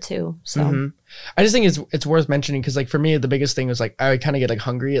little bit better too. So I just think it's worth mentioning because like for me the biggest thing was like I would kind of get like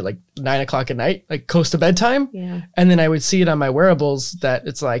hungry at like 9 o'clock at night, like close to bedtime. And then I would see it on my wearables that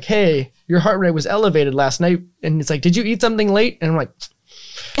it's like, hey, your heart rate was elevated last night, and it's like, did you eat something late? And I'm like,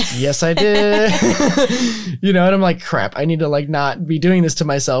 yes, I did. And I'm like, crap, I need to like not be doing this to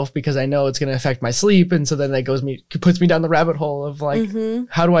myself because I know it's going to affect my sleep. And so then that puts me down the rabbit hole of like,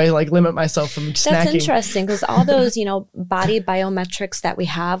 how do I like limit myself from snacking? That's interesting because all those, body biometrics that we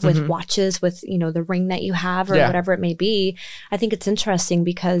have with watches, with, the ring that you have or whatever it may be, I think it's interesting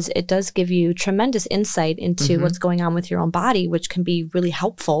because it does give you tremendous insight into what's going on with your own body, which can be really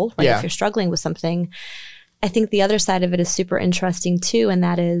helpful, right? If you're struggling with something. I think the other side of it is super interesting too. And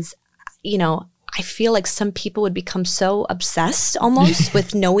that is, I feel like some people would become so obsessed almost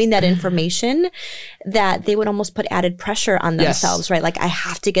with knowing that information that they would almost put added pressure on themselves, right? Like I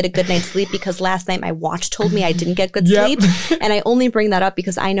have to get a good night's sleep because last night my watch told me I didn't get good sleep. And I only bring that up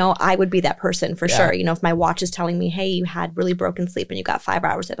because I know I would be that person for sure. If my watch is telling me, hey, you had really broken sleep and you got 5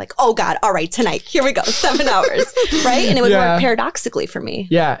 hours, I'd be like, oh God, all right, tonight, here we go, 7 hours, right? And it would work paradoxically for me.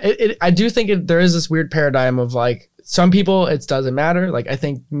 Yeah, I do think there is this weird paradigm of like, some people, it doesn't matter. Like I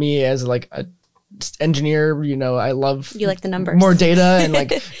think me as like a engineer, I love you like the numbers, more data and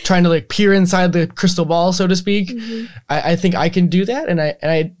like trying to like peer inside the crystal ball, so to speak. I think I can do that. And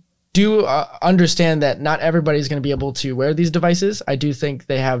I do understand that not everybody's going to be able to wear these devices. I do think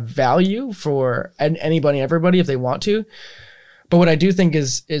they have value for anybody, everybody, if they want to. But what I do think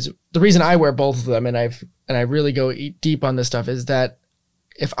is the reason I wear both of them, and I really go deep on this stuff, is that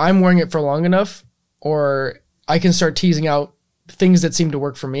if I'm wearing it for long enough, or I can start teasing out things that seem to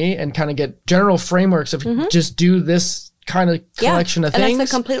work for me and kind of get general frameworks of just do this kind of collection of things. And that's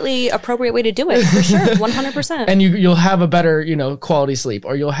a completely appropriate way to do it, for sure, 100%. And you'll have a better, quality sleep,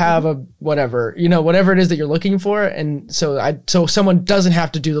 or you'll have a whatever it is that you're looking for. And so someone doesn't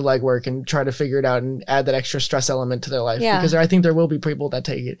have to do the legwork and try to figure it out and add that extra stress element to their life, because I think there will be people that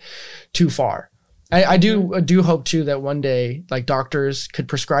take it too far. I do hope too that one day like doctors could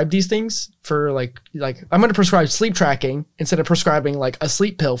prescribe these things for like I'm going to prescribe sleep tracking instead of prescribing like a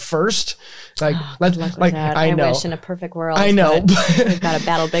sleep pill first. Like, I know. I wish in a perfect world. I know. We've got to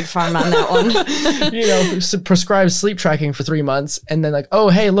battle Big Pharma on that one. Prescribe sleep tracking for 3 months and then like, oh,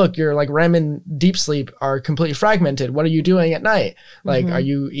 hey, look, your like REM and deep sleep are completely fragmented. What are you doing at night? Like, are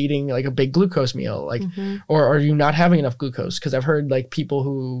you eating like a big glucose meal? Like, or are you not having enough glucose? Because I've heard like people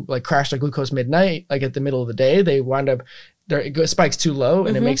who like crash their glucose midnight, like at the middle of the day, they wind up it spikes too low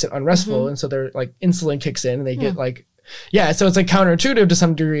and it makes it unrestful. And so they're like insulin kicks in and they get like, so it's like counterintuitive to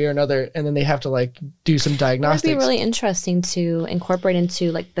some degree or another. And then they have to like do some diagnostics. It would be really interesting to incorporate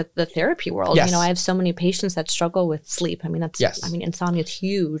into like the therapy world. Yes. I have so many patients that struggle with sleep. I mean, insomnia is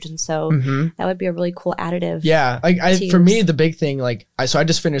huge. And so that would be a really cool additive. Yeah. For me, the big thing, like, I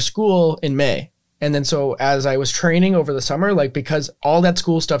just finished school in May. And then so as I was training over the summer, like because all that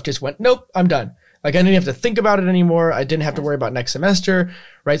school stuff just went, nope, I'm done. Like I didn't have to think about it anymore. I didn't have to worry about next semester,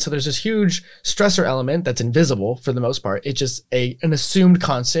 right? So there's this huge stressor element that's invisible for the most part. It's just an assumed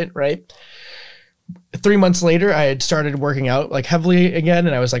constant, right? 3 months later, I had started working out like heavily again.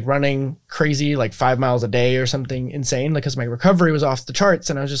 And I was like running crazy, like 5 miles a day or something insane, like because my recovery was off the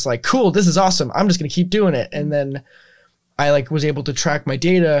charts. And I was just like, cool, this is awesome. I'm just going to keep doing it. And then I like was able to track my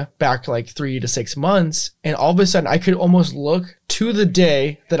data back like 3 to 6 months. And all of a sudden I could almost look to the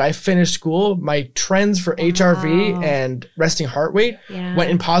day that I finished school. My trends for HRV and resting heart rate went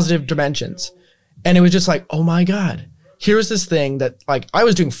in positive dimensions. And it was just like, oh my God, here's this thing that like I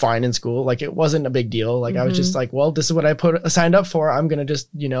was doing fine in school. Like it wasn't a big deal. Like I was just like, well, this is what I signed up for. I'm going to just,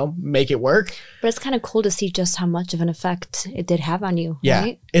 make it work. But it's kind of cool to see just how much of an effect it did have on you. Yeah.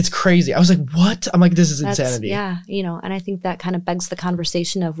 Right? It's crazy. I was like, what? I'm like, this is insanity. Yeah. And I think that kind of begs the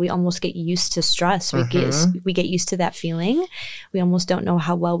conversation of we almost get used to stress. We get used to that feeling. We almost don't know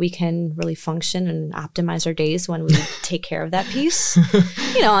how well we can really function and optimize our days when we take care of that piece.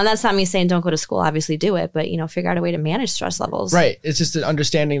 And that's not me saying don't go to school, obviously do it, but figure out a way to manage stress levels. Right. It's just an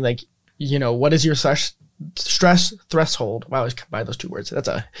understanding like, what is your stress threshold? Wow, I was combined those two words. That's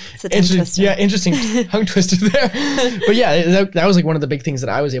interesting tongue twister there. But yeah, that was like one of the big things that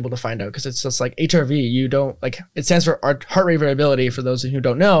I was able to find out because it's just like HRV, you don't like, it stands for heart rate variability for those who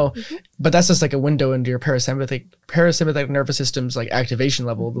don't know, but that's just like a window into your parasympathetic nervous system's like activation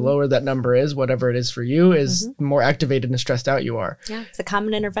level. The lower that number is, whatever it is for you, is the more activated and stressed out you are. Yeah, it's a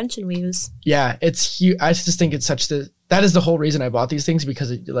common intervention we use. Yeah, it's huge. I just think it's that is the whole reason I bought these things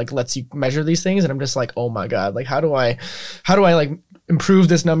because it like lets you measure these things. And I'm just like, oh my God, like how do I like improve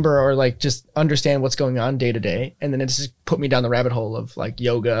this number or like just understand what's going on day to day? And then it just put me down the rabbit hole of like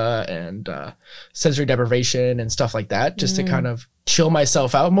yoga and sensory deprivation and stuff like that, just to kind of chill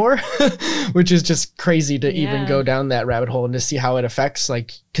myself out more, which is just crazy to even go down that rabbit hole and to see how it affects,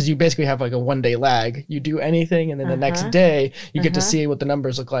 like, because you basically have like a 1 day lag. You do anything and then the next day you get to see what the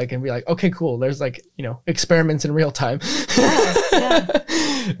numbers look like and be like, okay, cool. There's like, experiments in real time.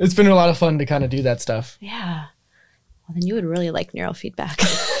 It's been a lot of fun to kind of do that stuff. Yeah. Well, then you would really like neurofeedback.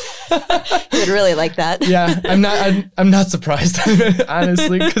 You would really like that. Yeah, I'm not surprised,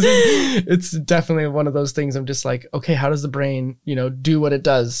 honestly, because it's definitely one of those things. I'm just like, okay, how does the brain, do what it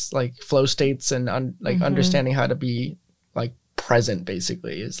does? Like flow states and understanding how to be like present,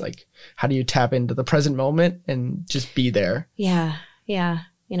 basically, is like, how do you tap into the present moment and just be there? Yeah.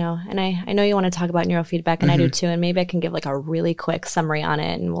 And I know you want to talk about neurofeedback, and I do too. And maybe I can give like a really quick summary on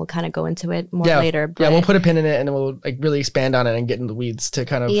it, and we'll kind of go into it more later. But we'll put a pin in it, and then we'll like really expand on it and get in the weeds to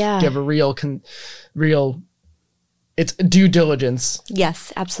kind of give a real. It's due diligence.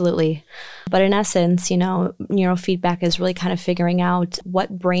 Yes, absolutely. But in essence, neurofeedback is really kind of figuring out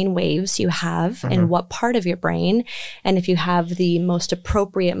what brain waves you have in what part of your brain. And if you have the most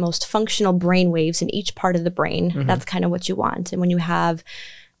appropriate, most functional brain waves in each part of the brain, that's kind of what you want. And when you have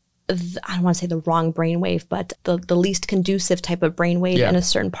I don't want to say the wrong brainwave, but the least conducive type of brainwave in a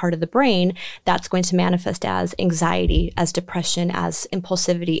certain part of the brain, that's going to manifest as anxiety, as depression, as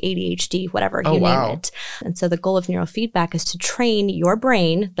impulsivity, ADHD, whatever, you name it. And so the goal of neurofeedback is to train your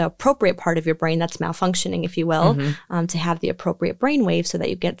brain, the appropriate part of your brain that's malfunctioning, if you will, to have the appropriate brainwave so that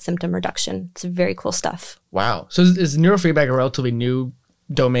you get symptom reduction. It's very cool stuff. Wow. So is neurofeedback a relatively new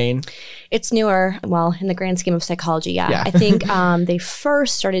domain? It's newer. Well, in the grand scheme of psychology, I think they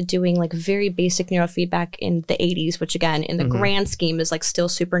first started doing like very basic neurofeedback in the 80s, which again, in the grand scheme is like still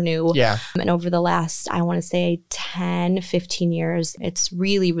super new. Yeah. And over the last, I want to say 10, 15 years, it's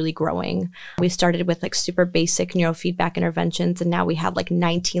really, really growing. We started with like super basic neurofeedback interventions, and now we have like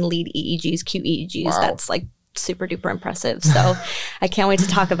 19 lead EEGs, QEEGs. Wow. That's like super duper impressive. So I can't wait to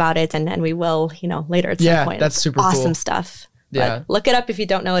talk about it, and we will, later at some point. That's super awesome cool stuff. Yeah. But look it up if you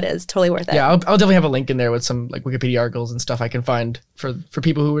don't know it is. Totally worth it. Yeah, I'll definitely have a link in there with some like Wikipedia articles and stuff I can find for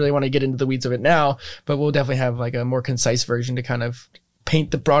people who really want to get into the weeds of it now. But we'll definitely have like a more concise version to kind of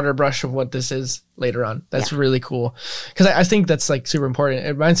paint the broader brush of what this is later on. That's really cool. Because I think that's like super important. It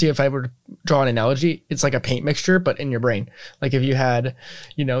reminds me, if I were to draw an analogy, it's like a paint mixture, but in your brain. Like if you had,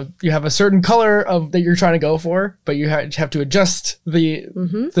 you have a certain color of that you're trying to go for, but you have to adjust the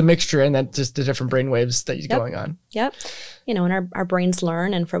mixture, and that's just the different brain waves that you're going on. Yep. And our brains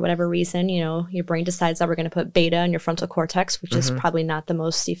learn, and for whatever reason, your brain decides that we're going to put beta in your frontal cortex, which is probably not the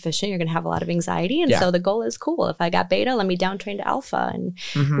most efficient. You're going to have a lot of anxiety. And so the goal is cool. If I got beta, let me downtrain to alpha. And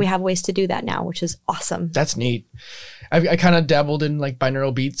we have ways to do that now, which is awesome. That's neat. I kind of dabbled in like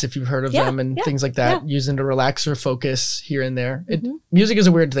binaural beats, if you've heard of them, and things like that, using to relax or focus here and there. Music is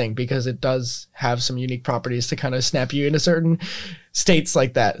a weird thing because it does have some unique properties to kind of snap you into certain states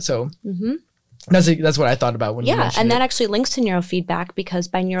like that. So that's what I thought about when you mentioned and that actually links to neurofeedback, because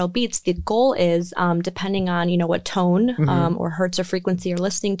binaural beats, the goal is, depending on what tone or hertz or frequency you're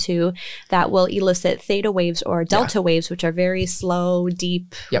listening to, that will elicit theta waves or delta waves, which are very slow,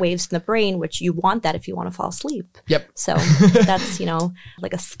 deep waves in the brain, which you want that if you want to fall asleep. So that's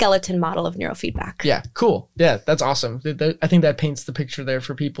like a skeleton model of neurofeedback. Yeah, cool. Yeah, that's awesome. I think that paints the picture there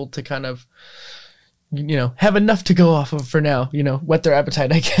for people to kind of have enough to go off of for now, whet their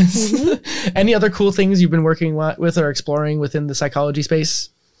appetite, I guess. Any other cool things you've been working with or exploring within the psychology space?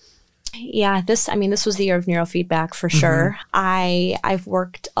 Yeah, this was the year of neurofeedback for sure. I've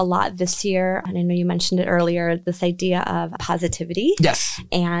worked a lot this year, and I know you mentioned it earlier, this idea of positivity. Yes.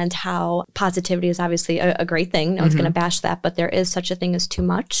 And how positivity is obviously a great thing. No one's going to bash that, but there is such a thing as too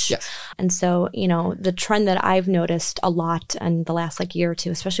much. Yes. And so, the trend that I've noticed a lot in the last year or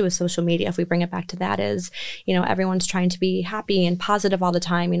two, especially with social media, if we bring it back to that, is, everyone's trying to be happy and positive all the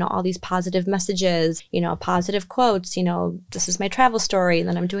time, all these positive messages, positive quotes, this is my travel story, and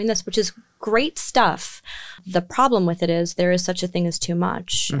then I'm doing this, which is great stuff. The problem with it is there is such a thing as too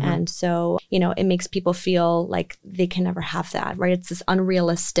much. And so, it makes people feel like they can never have that, right? It's this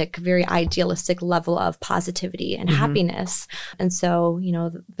unrealistic, very idealistic level of positivity and happiness. And so,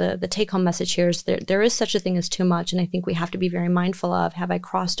 the take-home message here is there is such a thing as too much. And I think we have to be very mindful of, have I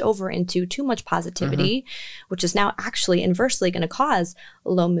crossed over into too much positivity, which is now actually inversely going to cause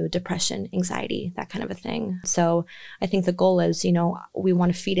low mood, depression, anxiety, that kind of a thing. So I think the goal is, we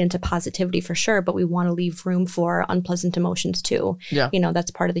want to feed into positivity for sure, but we want to leave room for unpleasant emotions too. Yeah.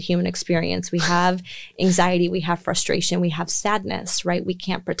 That's part of the human experience. We have anxiety, we have frustration, we have sadness, right? We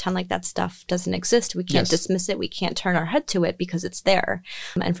can't pretend like that stuff doesn't exist. We can't dismiss it. We can't turn our head to it because it's there.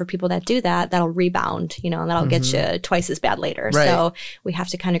 And for people that do that, that'll rebound, and that'll get you twice as bad later. Right. So we have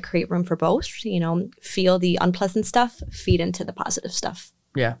to kind of create room for both, feel the unpleasant stuff, feed into the positive stuff.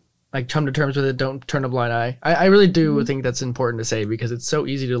 Yeah. Like, come to terms with it. Don't turn a blind eye. I really do think that's important to say, because it's so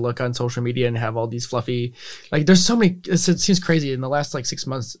easy to look on social media and have all these fluffy, there's so many, it seems crazy in the last 6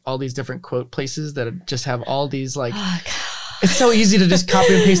 months, all these different quote places that just have all these it's so easy to just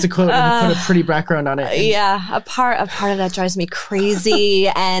copy and paste a quote and put a pretty background on it. A part of that drives me crazy.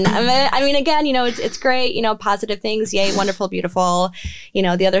 And again, it's great, positive things. Yay, wonderful, beautiful.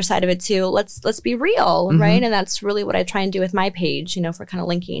 The other side of it too, let's be real, right? And that's really what I try and do with my page, for kind of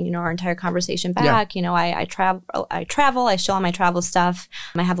linking, our entire conversation back. I travel, I show all my travel stuff.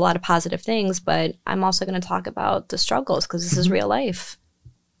 I have a lot of positive things, but I'm also going to talk about the struggles, because this is real life.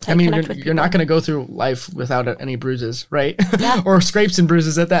 You're not going to go through life without any bruises, right? Yeah. Or scrapes and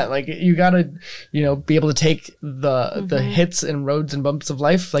bruises at that. You got to, be able to take the hits and roads and bumps of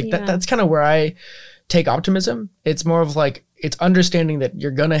life. That's kind of where I take optimism. It's more of it's understanding that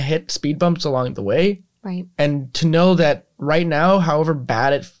you're going to hit speed bumps along the way. Right. And to know that right now, however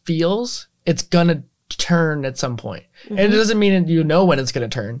bad it feels, it's going to turn at some point. And it doesn't mean when it's going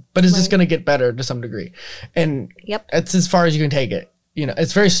to turn, but it's just going to get better to some degree. And it's as far as you can take it.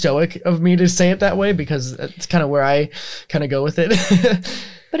 It's very stoic of me to say it that way, because it's kind of where I kind of go with it.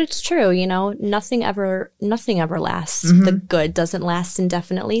 But it's true, nothing ever lasts. The good doesn't last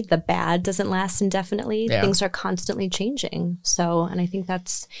indefinitely. The bad doesn't last indefinitely. Yeah. Things are constantly changing. So, and I think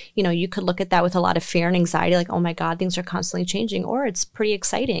that's, you could look at that with a lot of fear and anxiety, oh my God, things are constantly changing, or it's pretty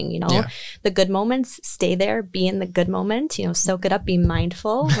exciting, The good moments, stay there, be in the good moment, soak it up, be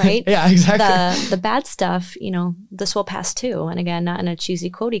mindful, right? Yeah, exactly. The bad stuff, this will pass too. And again, not in a cheesy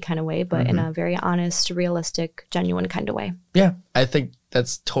quotey kind of way, but in a very honest, realistic, genuine kind of way. Yeah, I think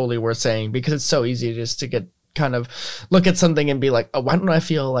that's totally worth saying, because it's so easy just to get kind of look at something and be like, oh, why don't I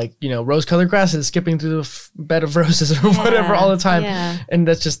feel like, rose-colored grasses skipping through the bed of roses or whatever all the time. Yeah. And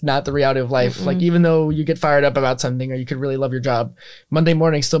that's just not the reality of life. Like, even though you get fired up about something or you could really love your job, Monday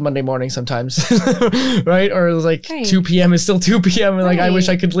morning still Monday morning sometimes, right? Or like 2 p.m. is still 2 p.m. and like, I wish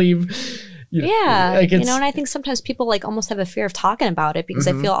I could leave. Like and I think sometimes people like almost have a fear of talking about it because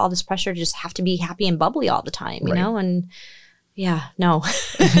I feel all this pressure to just have to be happy and bubbly all the time, you know? And no.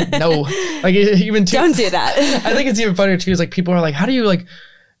 No. Like even don't do that. I think it's even funnier too, is like people are like, how do you like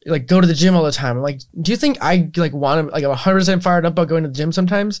go to the gym all the time? I'm like, do you think I like want to, like I'm 100% fired up about going to the gym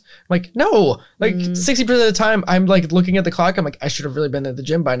sometimes? I'm like, no, like 60% of the time I'm like looking at the clock. I'm like, I should have really been at the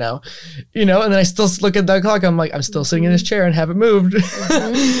gym by now, and then I still look at the clock. I'm like, I'm still sitting in this chair and haven't moved.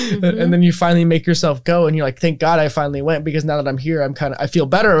 And then you finally make yourself go and you're like, thank God I finally went, because now that I'm here, I feel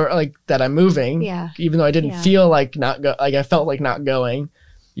better, like that I'm moving. Yeah. Even though I didn't feel like I felt like not going,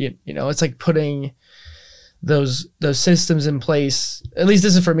 it's like putting those systems in place. At least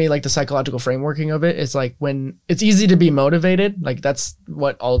this is for me, like the psychological frameworking of it. It's like when it's easy to be motivated, like that's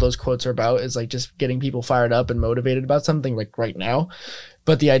what all those quotes are about, is like just getting people fired up and motivated about something like right now.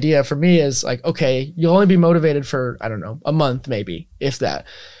 But the idea for me is like, okay, you'll only be motivated for, I don't know, a month maybe, if that.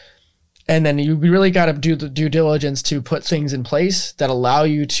 And then you really got to do the due diligence to put things in place that allow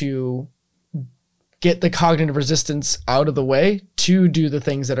you to get the cognitive resistance out of the way to do the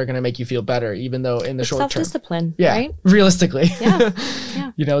things that are going to make you feel better, even though in the short term. Self-discipline, yeah, right? Realistically. Yeah.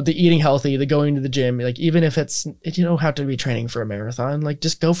 The eating healthy, the going to the gym, like even if you don't have to be training for a marathon, like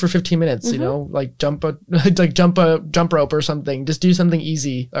just go for 15 minutes, like jump a jump rope or something. Just do something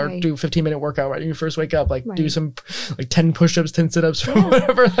easy, or do a 15-minute workout right when you first wake up. Like do some like 10 push-ups, 10 sit-ups or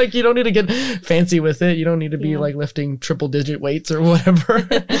whatever. Like you don't need to get fancy with it. You don't need to be like lifting triple-digit weights or whatever.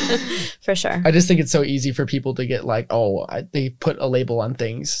 For sure. I just think it's so easy for people to get like, they put a label on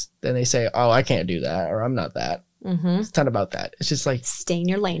things, then they say, oh, I can't do that, or I'm not that. It's not about that. It's just like, stay in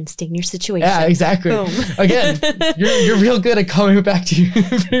your lane, stay in your situation. Yeah, exactly. Boom. Again, you're real good at coming back to your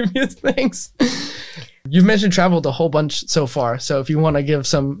previous things. You've mentioned traveled a whole bunch so far. So if you want to give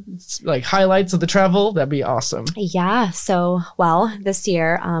some like highlights of the travel, that'd be awesome. Yeah. So, well, this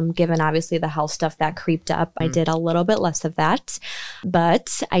year, given obviously the health stuff that creeped up, I did a little bit less of that.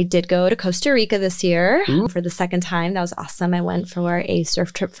 But I did go to Costa Rica this year for the second time. That was awesome. I went for a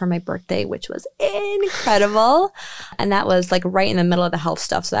surf trip for my birthday, which was incredible. And that was like right in the middle of the health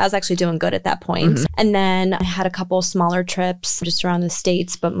stuff. So I was actually doing good at that point. And then I had a couple smaller trips just around the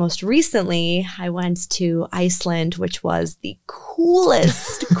States. But most recently, I went to Iceland, which was the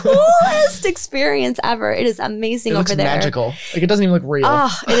coolest experience ever. It is amazing over there. It looks magical. Like it doesn't even look real.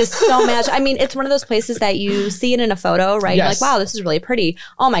 Oh, it is so magical. I mean, it's one of those places that you see it in a photo, right? Yes. You're like, wow, this is really pretty.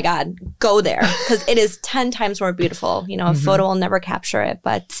 Oh my God, go there. Because it is 10 times more beautiful. A photo will never capture it.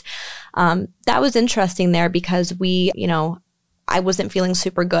 But that was interesting there because I wasn't feeling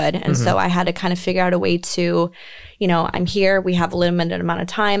super good. And so I had to kind of figure out a way to, I'm here, we have a limited amount of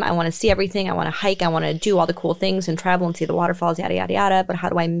time. I want to see everything. I want to hike. I want to do all the cool things and travel and see the waterfalls, yada, yada, yada. But how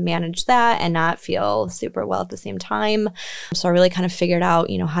do I manage that and not feel super well at the same time? So I really kind of figured out,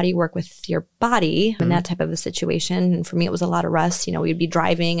 how do you work with your body in that type of a situation? And for me, it was a lot of rest. We'd be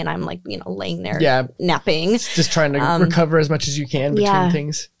driving and I'm like, laying there napping. Just trying to recover as much as you can between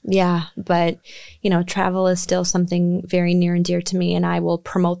things. Yeah. But, travel is still something very near and dear to me. And I will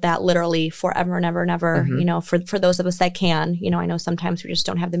promote that literally forever and ever and ever, for those of us that can. I know sometimes we just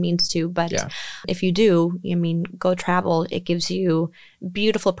don't have the means to, but if you do, go travel. It gives you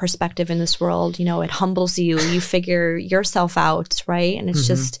beautiful perspective in this world. It humbles you. You figure yourself out, right? And it's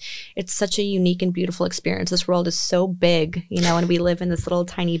just, it's such a unique and beautiful experience. This world is so big, and we live in this little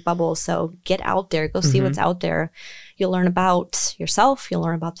tiny bubble. So get out there, go see what's out there. You'll learn about yourself. You'll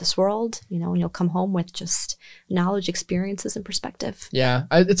learn about this world, and you'll come home with just knowledge, experiences, and perspective. Yeah.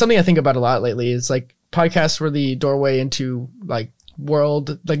 It's something I think about a lot lately. It's like podcasts were the doorway into like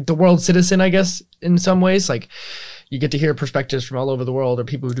the world citizen, I guess, in some ways. Like you get to hear perspectives from all over the world or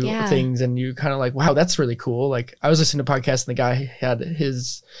people who do things, and you kind of like, wow, that's really cool. Like I was listening to a podcast and the guy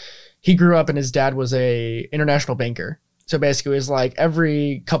he grew up and his dad was a international banker. So basically it was like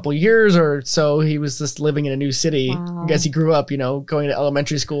every couple years or so, he was just living in a new city. Wow. I guess he grew up, going to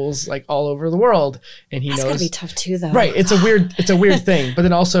elementary schools like all over the world. And That's gotta be tough too, though. Right. It's a weird thing. But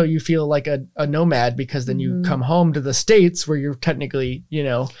then also you feel like a nomad because then you come home to the States where you're technically,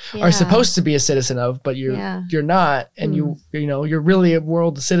 are supposed to be a citizen of, but you're not. And you're really a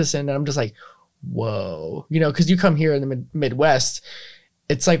world citizen. And I'm just like, whoa, because you come here in the Midwest,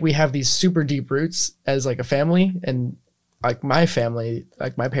 it's like we have these super deep roots as like a family, and like my family,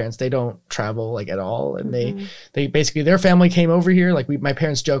 like my parents, they don't travel like at all. And they basically, their family came over here. Like my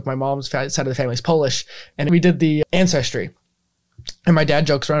parents joke, my mom's side of the family is Polish, and we did the ancestry. And my dad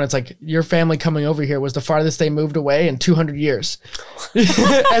jokes around, it's like, your family coming over here was the farthest they moved away in 200 years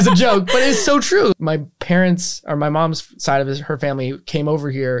as a joke, but it's so true. My parents, or my mom's side of her family, came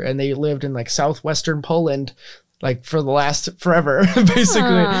over here and they lived in like southwestern Poland like for the last forever,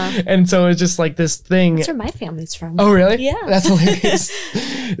 basically. And so it's just like this thing. That's where my family's from. Oh, really? Yeah. That's hilarious.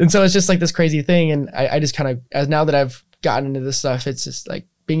 And so it's just like this crazy thing. And I just kind of, as now that I've gotten into this stuff, it's just like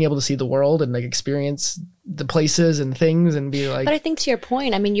being able to see the world and like experience the places and things and be like. But I think to your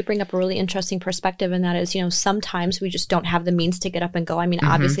point, I mean, you bring up a really interesting perspective, and that is, you know, sometimes we just don't have the means to get up and go. I mean,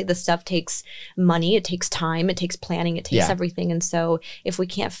 obviously this stuff takes money, it takes time, it takes planning, it takes everything. And so if we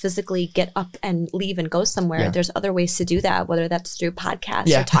can't physically get up and leave and go somewhere, there's other ways to do that, whether that's through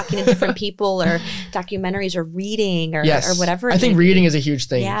podcasts or talking to different people or documentaries or reading or whatever. I think reading is a huge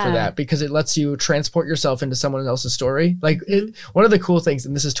thing for that, because it lets you transport yourself into someone else's story. Like one of the cool things,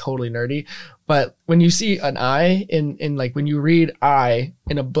 and this is totally nerdy, but when you see an I in like when you read I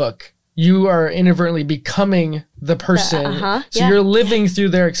in a book, you are inadvertently becoming the person. So you're living through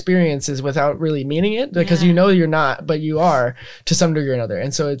their experiences without really meaning it, because you know you're not, but you are to some degree or another.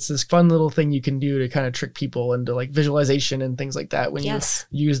 And so it's this fun little thing you can do to kind of trick people into like visualization and things like that when you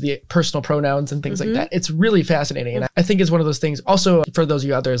use the personal pronouns and things like that. It's really fascinating. And I think it's one of those things also for those of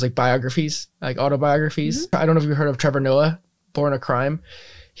you out there is like biographies, like autobiographies. I don't know if you've heard of Trevor Noah, Born a Crime.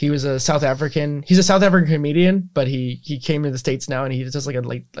 He was a South African. He's a South African comedian, but he came to the States now, and he does like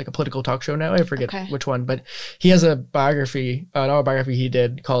a political talk show now. I forget which one, but he has a biography, an autobiography he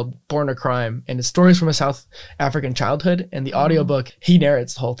did called Born a Crime, and it's stories from a South African childhood. And the audiobook, he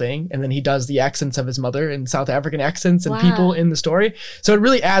narrates the whole thing, and then he does the accents of his mother and South African accents and people in the story. So it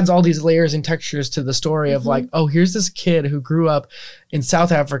really adds all these layers and textures to the story of like, oh, here's this kid who grew up in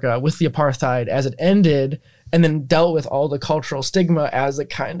South Africa with the apartheid as it ended, and then dealt with all the cultural stigma as it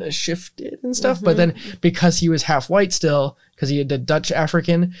kind of shifted and stuff. But then because he was half white still, because he had a Dutch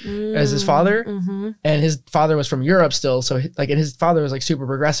African as his father, and his father was from Europe still. So like, and his father was like super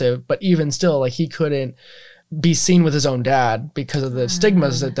progressive, but even still, like he couldn't be seen with his own dad because of the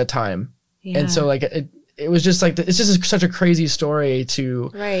stigmas at the time. And so like it was just like, it's just such a crazy story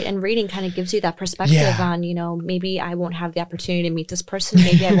to. Right. And reading kind of gives you that perspective on, you know, maybe I won't have the opportunity to meet this person.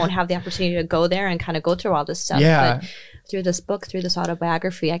 Maybe I won't have the opportunity to go there and kind of go through all this stuff. But through this book, through this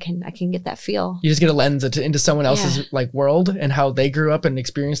autobiography, I can get that feel. You just get a lens into someone else's like world and how they grew up and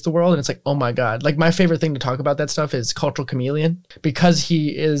experienced the world. And it's like, oh my God. Like my favorite thing to talk about that stuff is Cultural Chameleon, because he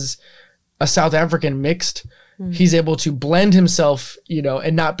is a South African mixed. He's able to blend himself, you know,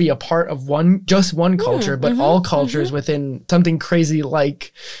 and not be a part of just one culture, but all cultures within something crazy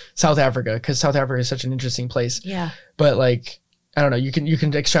like South Africa, because South Africa is such an interesting place. Yeah. But like, I don't know, you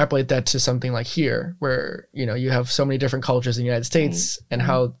can extrapolate that to something like here, where, you know, you have so many different cultures in the United States and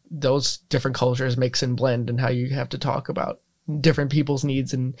how those different cultures mix and blend, and how you have to talk about different people's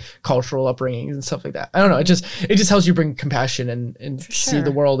needs and cultural upbringings and stuff like that. I don't know. It just helps you bring compassion and see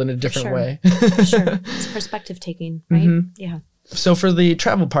the world in a different way. For sure. It's perspective taking, right? Yeah. So for the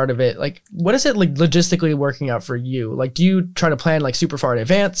travel part of it, like, what is it like logistically working out for you? Like, do you try to plan like super far in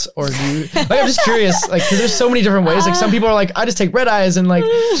advance, or do you, like, I'm just curious, like, cause there's so many different ways. Like some people are like, I just take red eyes, and like,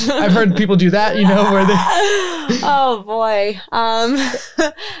 I've heard people do that, you know, where they. Oh boy.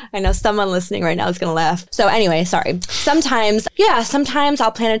 I know someone listening right now is going to laugh. So anyway, sorry. Sometimes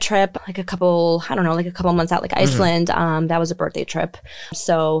I'll plan a trip like a couple months out, like Iceland. That was a birthday trip.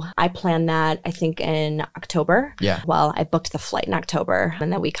 So I planned that, I think in October. Yeah. Well, I booked the flight in October,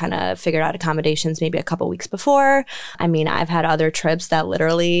 and then we kind of figured out accommodations maybe a couple weeks before. I mean, I've had other trips that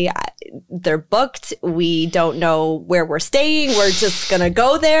literally they're booked. We don't know where we're staying. We're just going to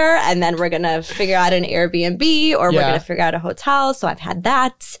go there, and then we're going to figure out an Airbnb, or we're going to figure out a hotel. So I've had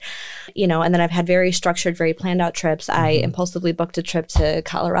that, you know, and then I've had very structured, very planned out trips. I impulsively booked a trip to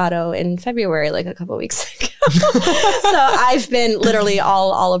Colorado in February, like a couple weeks ago. So I've been literally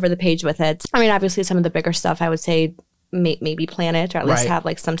all over the page with it. I mean, obviously some of the bigger stuff I would say maybe plan it, or at least have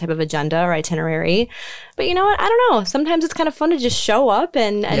like some type of agenda or itinerary. But you know what? I don't know. Sometimes it's kind of fun to just show up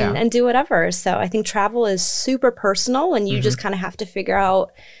and do whatever. So I think travel is super personal, and you just kind of have to figure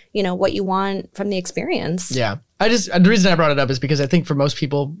out, you know, what you want from the experience. Yeah. The reason I brought it up is because I think for most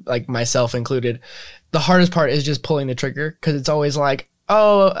people, like myself included, the hardest part is just pulling the trigger, because it's always like,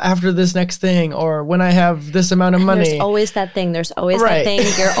 oh, after this next thing, or when I have this amount of money. There's always that thing. There's always that thing.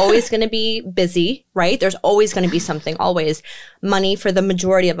 You're always going to be busy, right? There's always going to be something, always. Money for the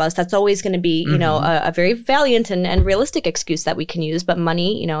majority of us, that's always going to be, you know, a very valiant and realistic excuse that we can use. But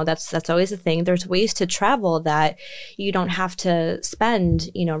money, you know, that's always a thing. There's ways to travel that you don't have to spend,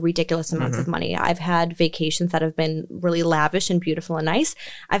 you know, ridiculous amounts of money. I've had vacations that have been really lavish and beautiful and nice.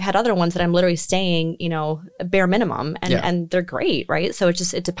 I've had other ones that I'm literally staying, you know, bare minimum, and they're great, right? So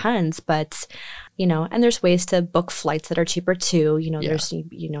it depends, but you know, and there's ways to book flights that are cheaper too. You know, there's,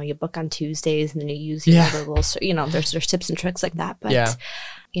 you know, you book on Tuesdays and then you use the little, you know, there's tips and tricks like that. But,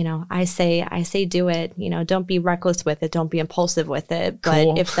 you know, I say do it. You know, don't be reckless with it. Don't be impulsive with it.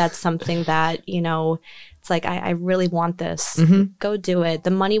 But if that's something that, you know, it's like, I really want this, go do it.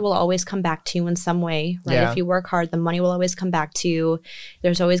 The money will always come back to you in some way, right? If you work hard, the money will always come back to you.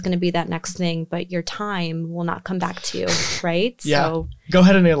 There's always going to be that next thing, but your time will not come back to you, right? So go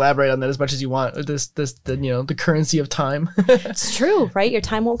ahead and elaborate on that as much as you want. The you know, the currency of time. It's true, right? Your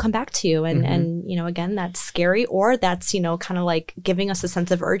time won't come back to you. And you know, again, that's scary, or that's, you know, kind of like giving us a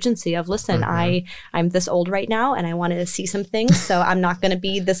sense of urgency of, listen, I'm this old right now and I want to see some things. So I'm not going to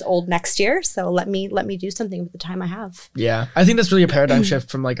be this old next year. So let me do something with the time I have. Yeah. I think that's really a paradigm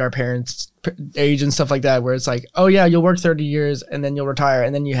shift from like our parents' age and stuff like that, where it's like, oh yeah, you'll work 30 years and then you'll retire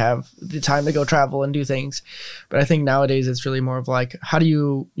and then you have the time to go travel and do things. But I think nowadays it's really more of like, how do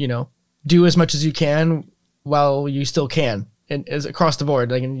you, you know, do as much as you can while you still can, and is across the board,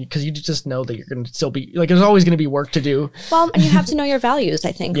 like, because you just know that you're going to still be like, there's always going to be work to do. Well, and you have to know your values,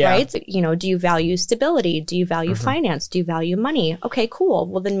 I think, right? You know, do you value stability? Do you value finance? Do you value money? Okay, cool.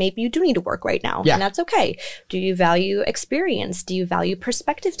 Well, then maybe you do need to work right now, and that's okay. Do you value experience? Do you value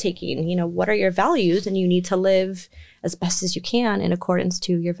perspective taking? You know, what are your values? And you need to live as best as you can in accordance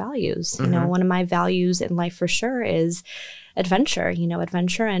to your values. You know, one of my values in life for sure is adventure, you know,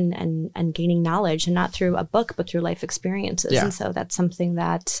 adventure and gaining knowledge, and not through a book, but through life experiences. And so that's something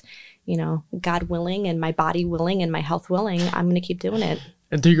that, you know, God willing and my body willing and my health willing, I'm going to keep doing it.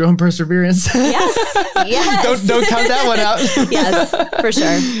 And through your own perseverance. Yes. Don't count that one out. Yes, for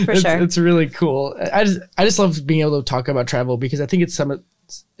sure. It's really cool. I just love being able to talk about travel, because I think it's one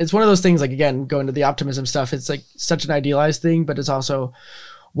of those things, like, again, going to the optimism stuff, it's like such an idealized thing, but it's also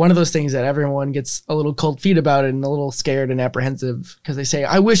one of those things that everyone gets a little cold feet about it and a little scared and apprehensive, because they say,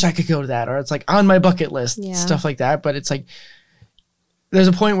 I wish I could go to that, or it's like on my bucket list, stuff like that. But it's like, there's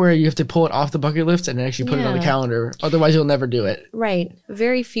a point where you have to pull it off the bucket list and actually put it on the calendar. Otherwise, you'll never do it. Right.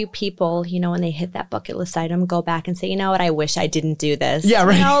 Very few people, you know, when they hit that bucket list item, go back and say, you know what, I wish I didn't do this. Yeah,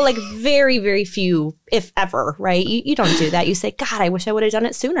 right. You know, like very, very few, if ever, right? You don't do that. You say, God, I wish I would have done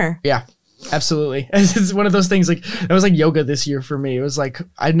it sooner. Yeah. Absolutely. It's one of those things, like, it was like yoga this year for me. It was like,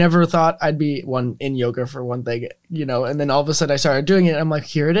 I never thought I'd be in yoga, for one thing, you know, and then all of a sudden I started doing it. I'm like,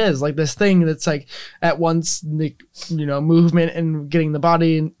 here it is, like this thing that's like at once, the, you know, movement and getting the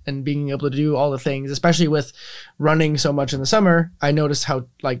body and being able to do all the things, especially with running so much in the summer. I noticed how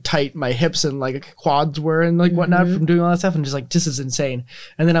like tight my hips and like quads were and like whatnot from doing all that stuff, and just like, this is insane.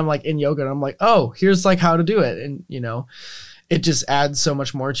 And then I'm like in yoga and I'm like, oh, here's like how to do it. And, you know, it just adds so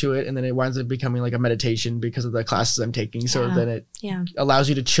much more to it. And then it winds up becoming like a meditation because of the classes I'm taking. So then it allows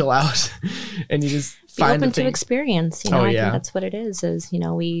you to chill out and you just be find open to experience. You know, I think that's what it is, you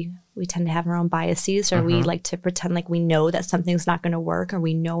know, we tend to have our own biases, or we like to pretend like we know that something's not going to work, or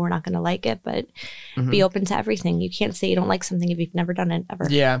we know we're not going to like it, but be open to everything. You can't say you don't like something if you've never done it ever.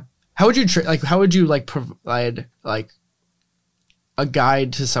 Yeah. How would you provide like a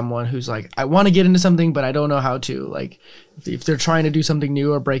guide to someone who's like, I want to get into something, but I don't know how to, like, if they're trying to do something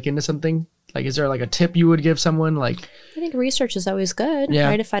new or break into something, like, is there like a tip you would give someone? Like, I think research is always good,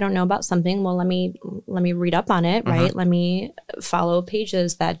 right? If I don't know about something, well, let me read up on it, right? Let me follow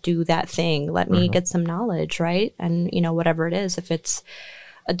pages that do that thing. Let me get some knowledge, right? And, you know, whatever it is, if it's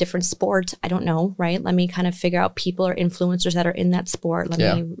a different sport, I don't know, right? Let me kind of figure out people or influencers that are in that sport. Let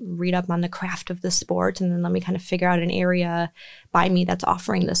me read up on the craft of the sport, and then let me kind of figure out an area by me that's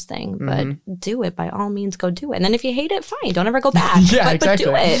offering this thing. But do it, by all means, go do it. And then if you hate it, fine, don't ever go back. But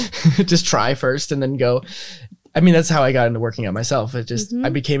do it. Just try first and then go. I mean, that's how I got into working out myself. It just, I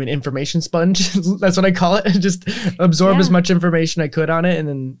became an information sponge. That's what I call it. Just absorb as much information I could on it. And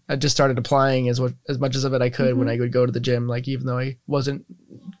then I just started applying as much of it I could when I would go to the gym. Like, even though I wasn't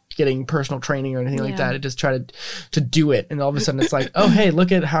getting personal training or anything like that. I just try to do it. And all of a sudden it's like, oh, hey,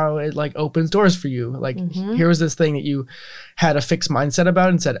 look at how it like opens doors for you. Like here was this thing that you had a fixed mindset about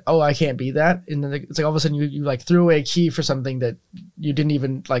and said, oh, I can't be that. And then it's like all of a sudden you like threw away a key for something that you didn't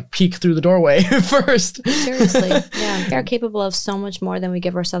even like peek through the doorway first. Seriously. Yeah. We are capable of so much more than we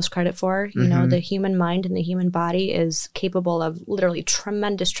give ourselves credit for. You know, the human mind and the human body is capable of literally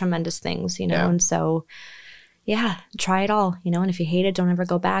tremendous things, you know, and so try it all, you know, and if you hate it, don't ever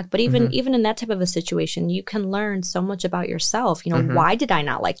go back. But even in that type of a situation, you can learn so much about yourself. You know, why did I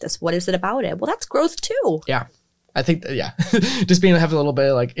not like this? What is it about it? Well, that's growth too. Yeah. I think just being able to have a little bit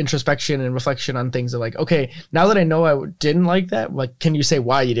of like introspection and reflection on things of like, okay, now that I know I didn't like that, like, can you say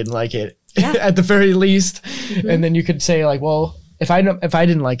why you didn't like it at the very least? And then you could say like, well, if I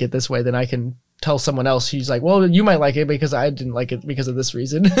didn't like it this way, then I can tell someone else who's like, well, you might like it because I didn't like it because of this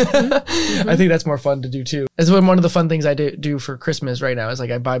reason. I think that's more fun to do too. It's one of the fun things I do for Christmas right now is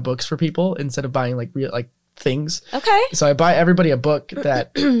like I buy books for people instead of buying like real like things. Okay. So I buy everybody a book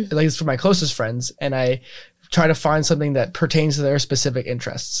that like is for my closest friends, and I try to find something that pertains to their specific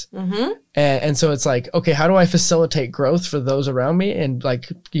interests. And so it's like, okay, how do I facilitate growth for those around me and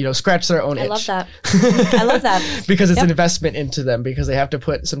like, you know, scratch their own itch? I love that. I love that. Because it's an investment into them, because they have to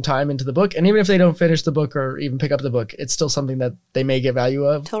put some time into the book. And even if they don't finish the book or even pick up the book, it's still something that they may get value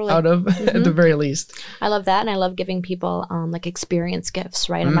out of at the very least. I love that. And I love giving people like experience gifts,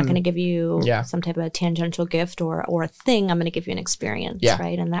 right? I'm not going to give you some type of a tangential gift or a thing. I'm going to give you an experience,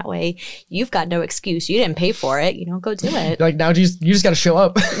 right? And that way you've got no excuse. You didn't pay for it, you know, go do it. Like now you just got to show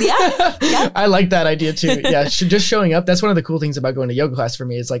up. Yeah. I like that idea too. Yeah. Just showing up. That's one of the cool things about going to yoga class for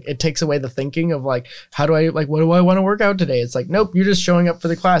me is like, it takes away the thinking of like, what do I want to work out today? It's like, nope, you're just showing up for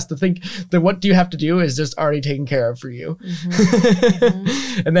the class. To think that what do you have to do is just already taken care of for you.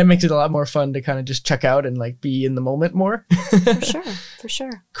 And that makes it a lot more fun to kind of just check out and like be in the moment more. For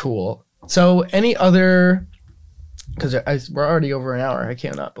sure. Cool. So any other, because we're already over an hour. I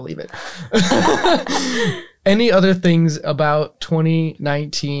cannot believe it. Any other things about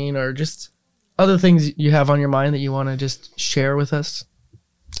 2019 or just other things you have on your mind that you want to just share with us?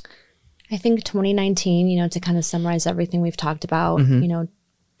 I think 2019, you know, to kind of summarize everything we've talked about, you know,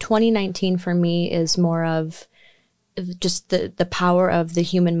 2019 for me is more of just the power of the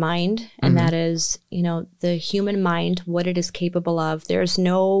human mind. And that is, you know, the human mind, what it is capable of. There's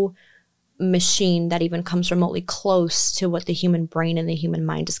no machine that even comes remotely close to what the human brain and the human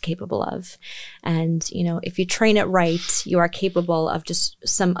mind is capable of. And, you know, if you train it right, you are capable of just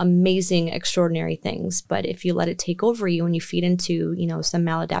some amazing, extraordinary things. But if you let it take over you and you feed into, you know, some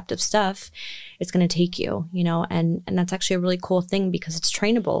maladaptive stuff, it's going to take you, you know, and that's actually a really cool thing because it's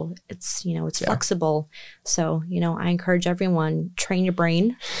trainable. It's, you know, it's flexible. So, you know, I encourage everyone, train your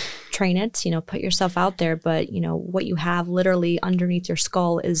brain, train it, you know, put yourself out there. But, you know, what you have literally underneath your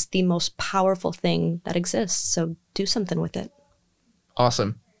skull is the most powerful thing that exists. So do something with it.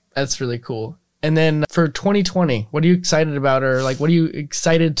 Awesome. That's really cool. And then for 2020, what are you excited about, or like, what are you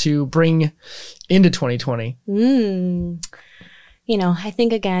excited to bring into 2020? You know, I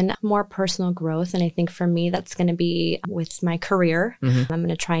think, again, more personal growth. And I think for me, that's going to be with my career. I'm going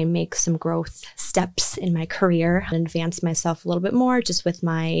to try and make some growth steps in my career and advance myself a little bit more just with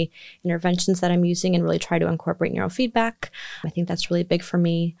my interventions that I'm using and really try to incorporate neurofeedback. I think that's really big for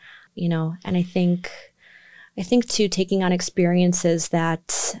me, you know, and I think too, taking on experiences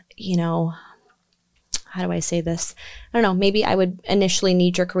that, you know, how do I say this? I don't know. Maybe I would initially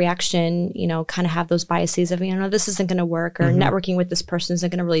knee-jerk reaction, you know, kind of have those biases of, you know, this isn't going to work, or networking with this person isn't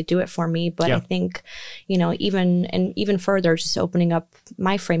going to really do it for me. But I think, you know, even further, just opening up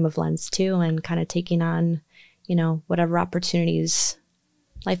my frame of lens too, and kind of taking on, you know, whatever opportunities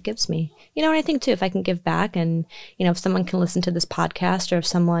life gives me. You know, and I think too, if I can give back and, you know, if someone can listen to this podcast, or if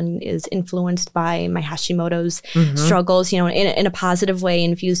someone is influenced by my Hashimoto's struggles, you know, in a positive way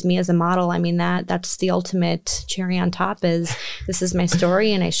and views me as a model, I mean, that's the ultimate cherry on top is this is my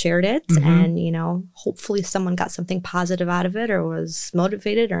story and I shared it. And, you know, hopefully someone got something positive out of it or was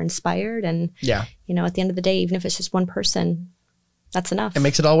motivated or inspired. And, you know, at the end of the day, even if it's just one person, that's enough. It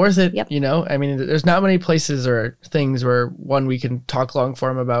makes it all worth it. You know, I mean, there's not many places or things where we can talk long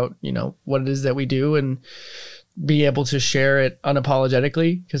form about, you know, what it is that we do and be able to share it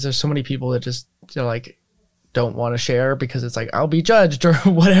unapologetically, because there's so many people that just, you know, like don't want to share because it's like, I'll be judged or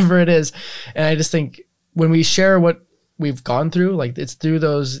whatever it is. And I just think when we share what we've gone through, like it's through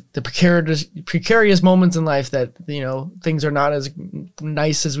the precarious moments in life that, you know, things are not as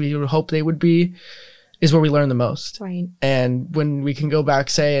nice as we would hope they would be, is where we learn the most. Right. And when we can go back,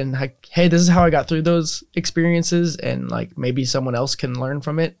 say, and like, hey, this is how I got through those experiences, and like maybe someone else can learn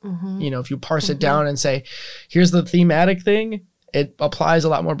from it. You know, if you parse it down and say, here's the thematic thing, it applies a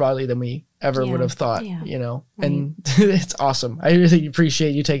lot more broadly than we ever would have thought, Right. and it's awesome. I really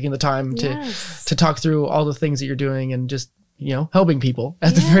appreciate you taking the time to talk through all the things that you're doing and just, helping people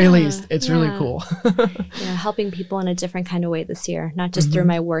at the very least. It's really cool. Helping people in a different kind of way this year, not just through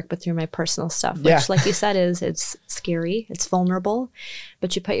my work, but through my personal stuff, which like you said, it's scary, it's vulnerable,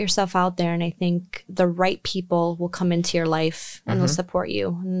 but you put yourself out there, and I think the right people will come into your life and will support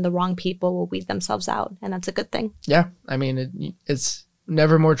you, and the wrong people will weed themselves out, and that's a good thing. Yeah. I mean, it's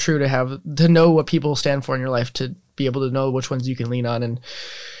never more true to know what people stand for in your life, to be able to know which ones you can lean on. And,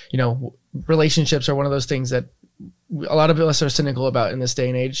 relationships are one of those things that a lot of us are cynical about in this day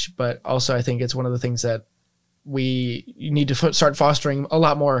and age, but also I think it's one of the things that we need to start fostering a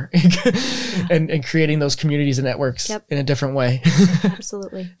lot more and creating those communities and networks in a different way.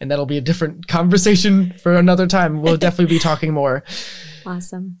 Absolutely. And that'll be a different conversation for another time. We'll definitely be talking more.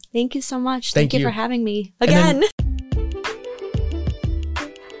 Awesome. Thank you so much. Thank you for having me again.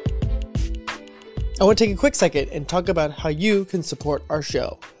 I want to take a quick second and talk about how you can support our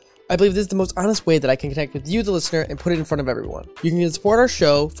show. I believe this is the most honest way that I can connect with you, the listener, and put it in front of everyone. You can support our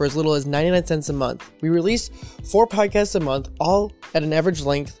show for as little as 99 cents a month. We release 4 podcasts a month, all at an average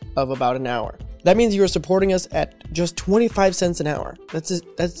length of about an hour. That means you are supporting us at just 25 cents an hour.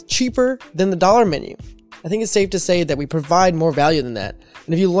 That's cheaper than the dollar menu. I think it's safe to say that we provide more value than that.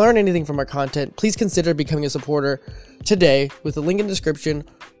 And if you learn anything from our content, please consider becoming a supporter today with the link in the description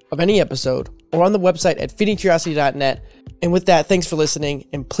of any episode or on the website at feedingcuriosity.net. And with that, thanks for listening,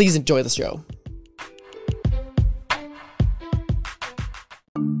 and please enjoy the show.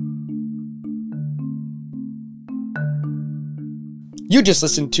 You just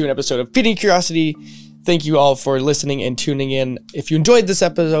listened to an episode of Feeding Curiosity. Thank you all for listening and tuning in. If you enjoyed this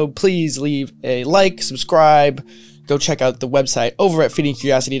episode, please leave a like, subscribe, go check out the website over at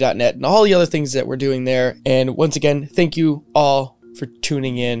feedingcuriosity.net and all the other things that we're doing there. And once again, thank you all for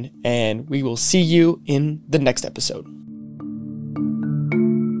tuning in, and we will see you in the next episode.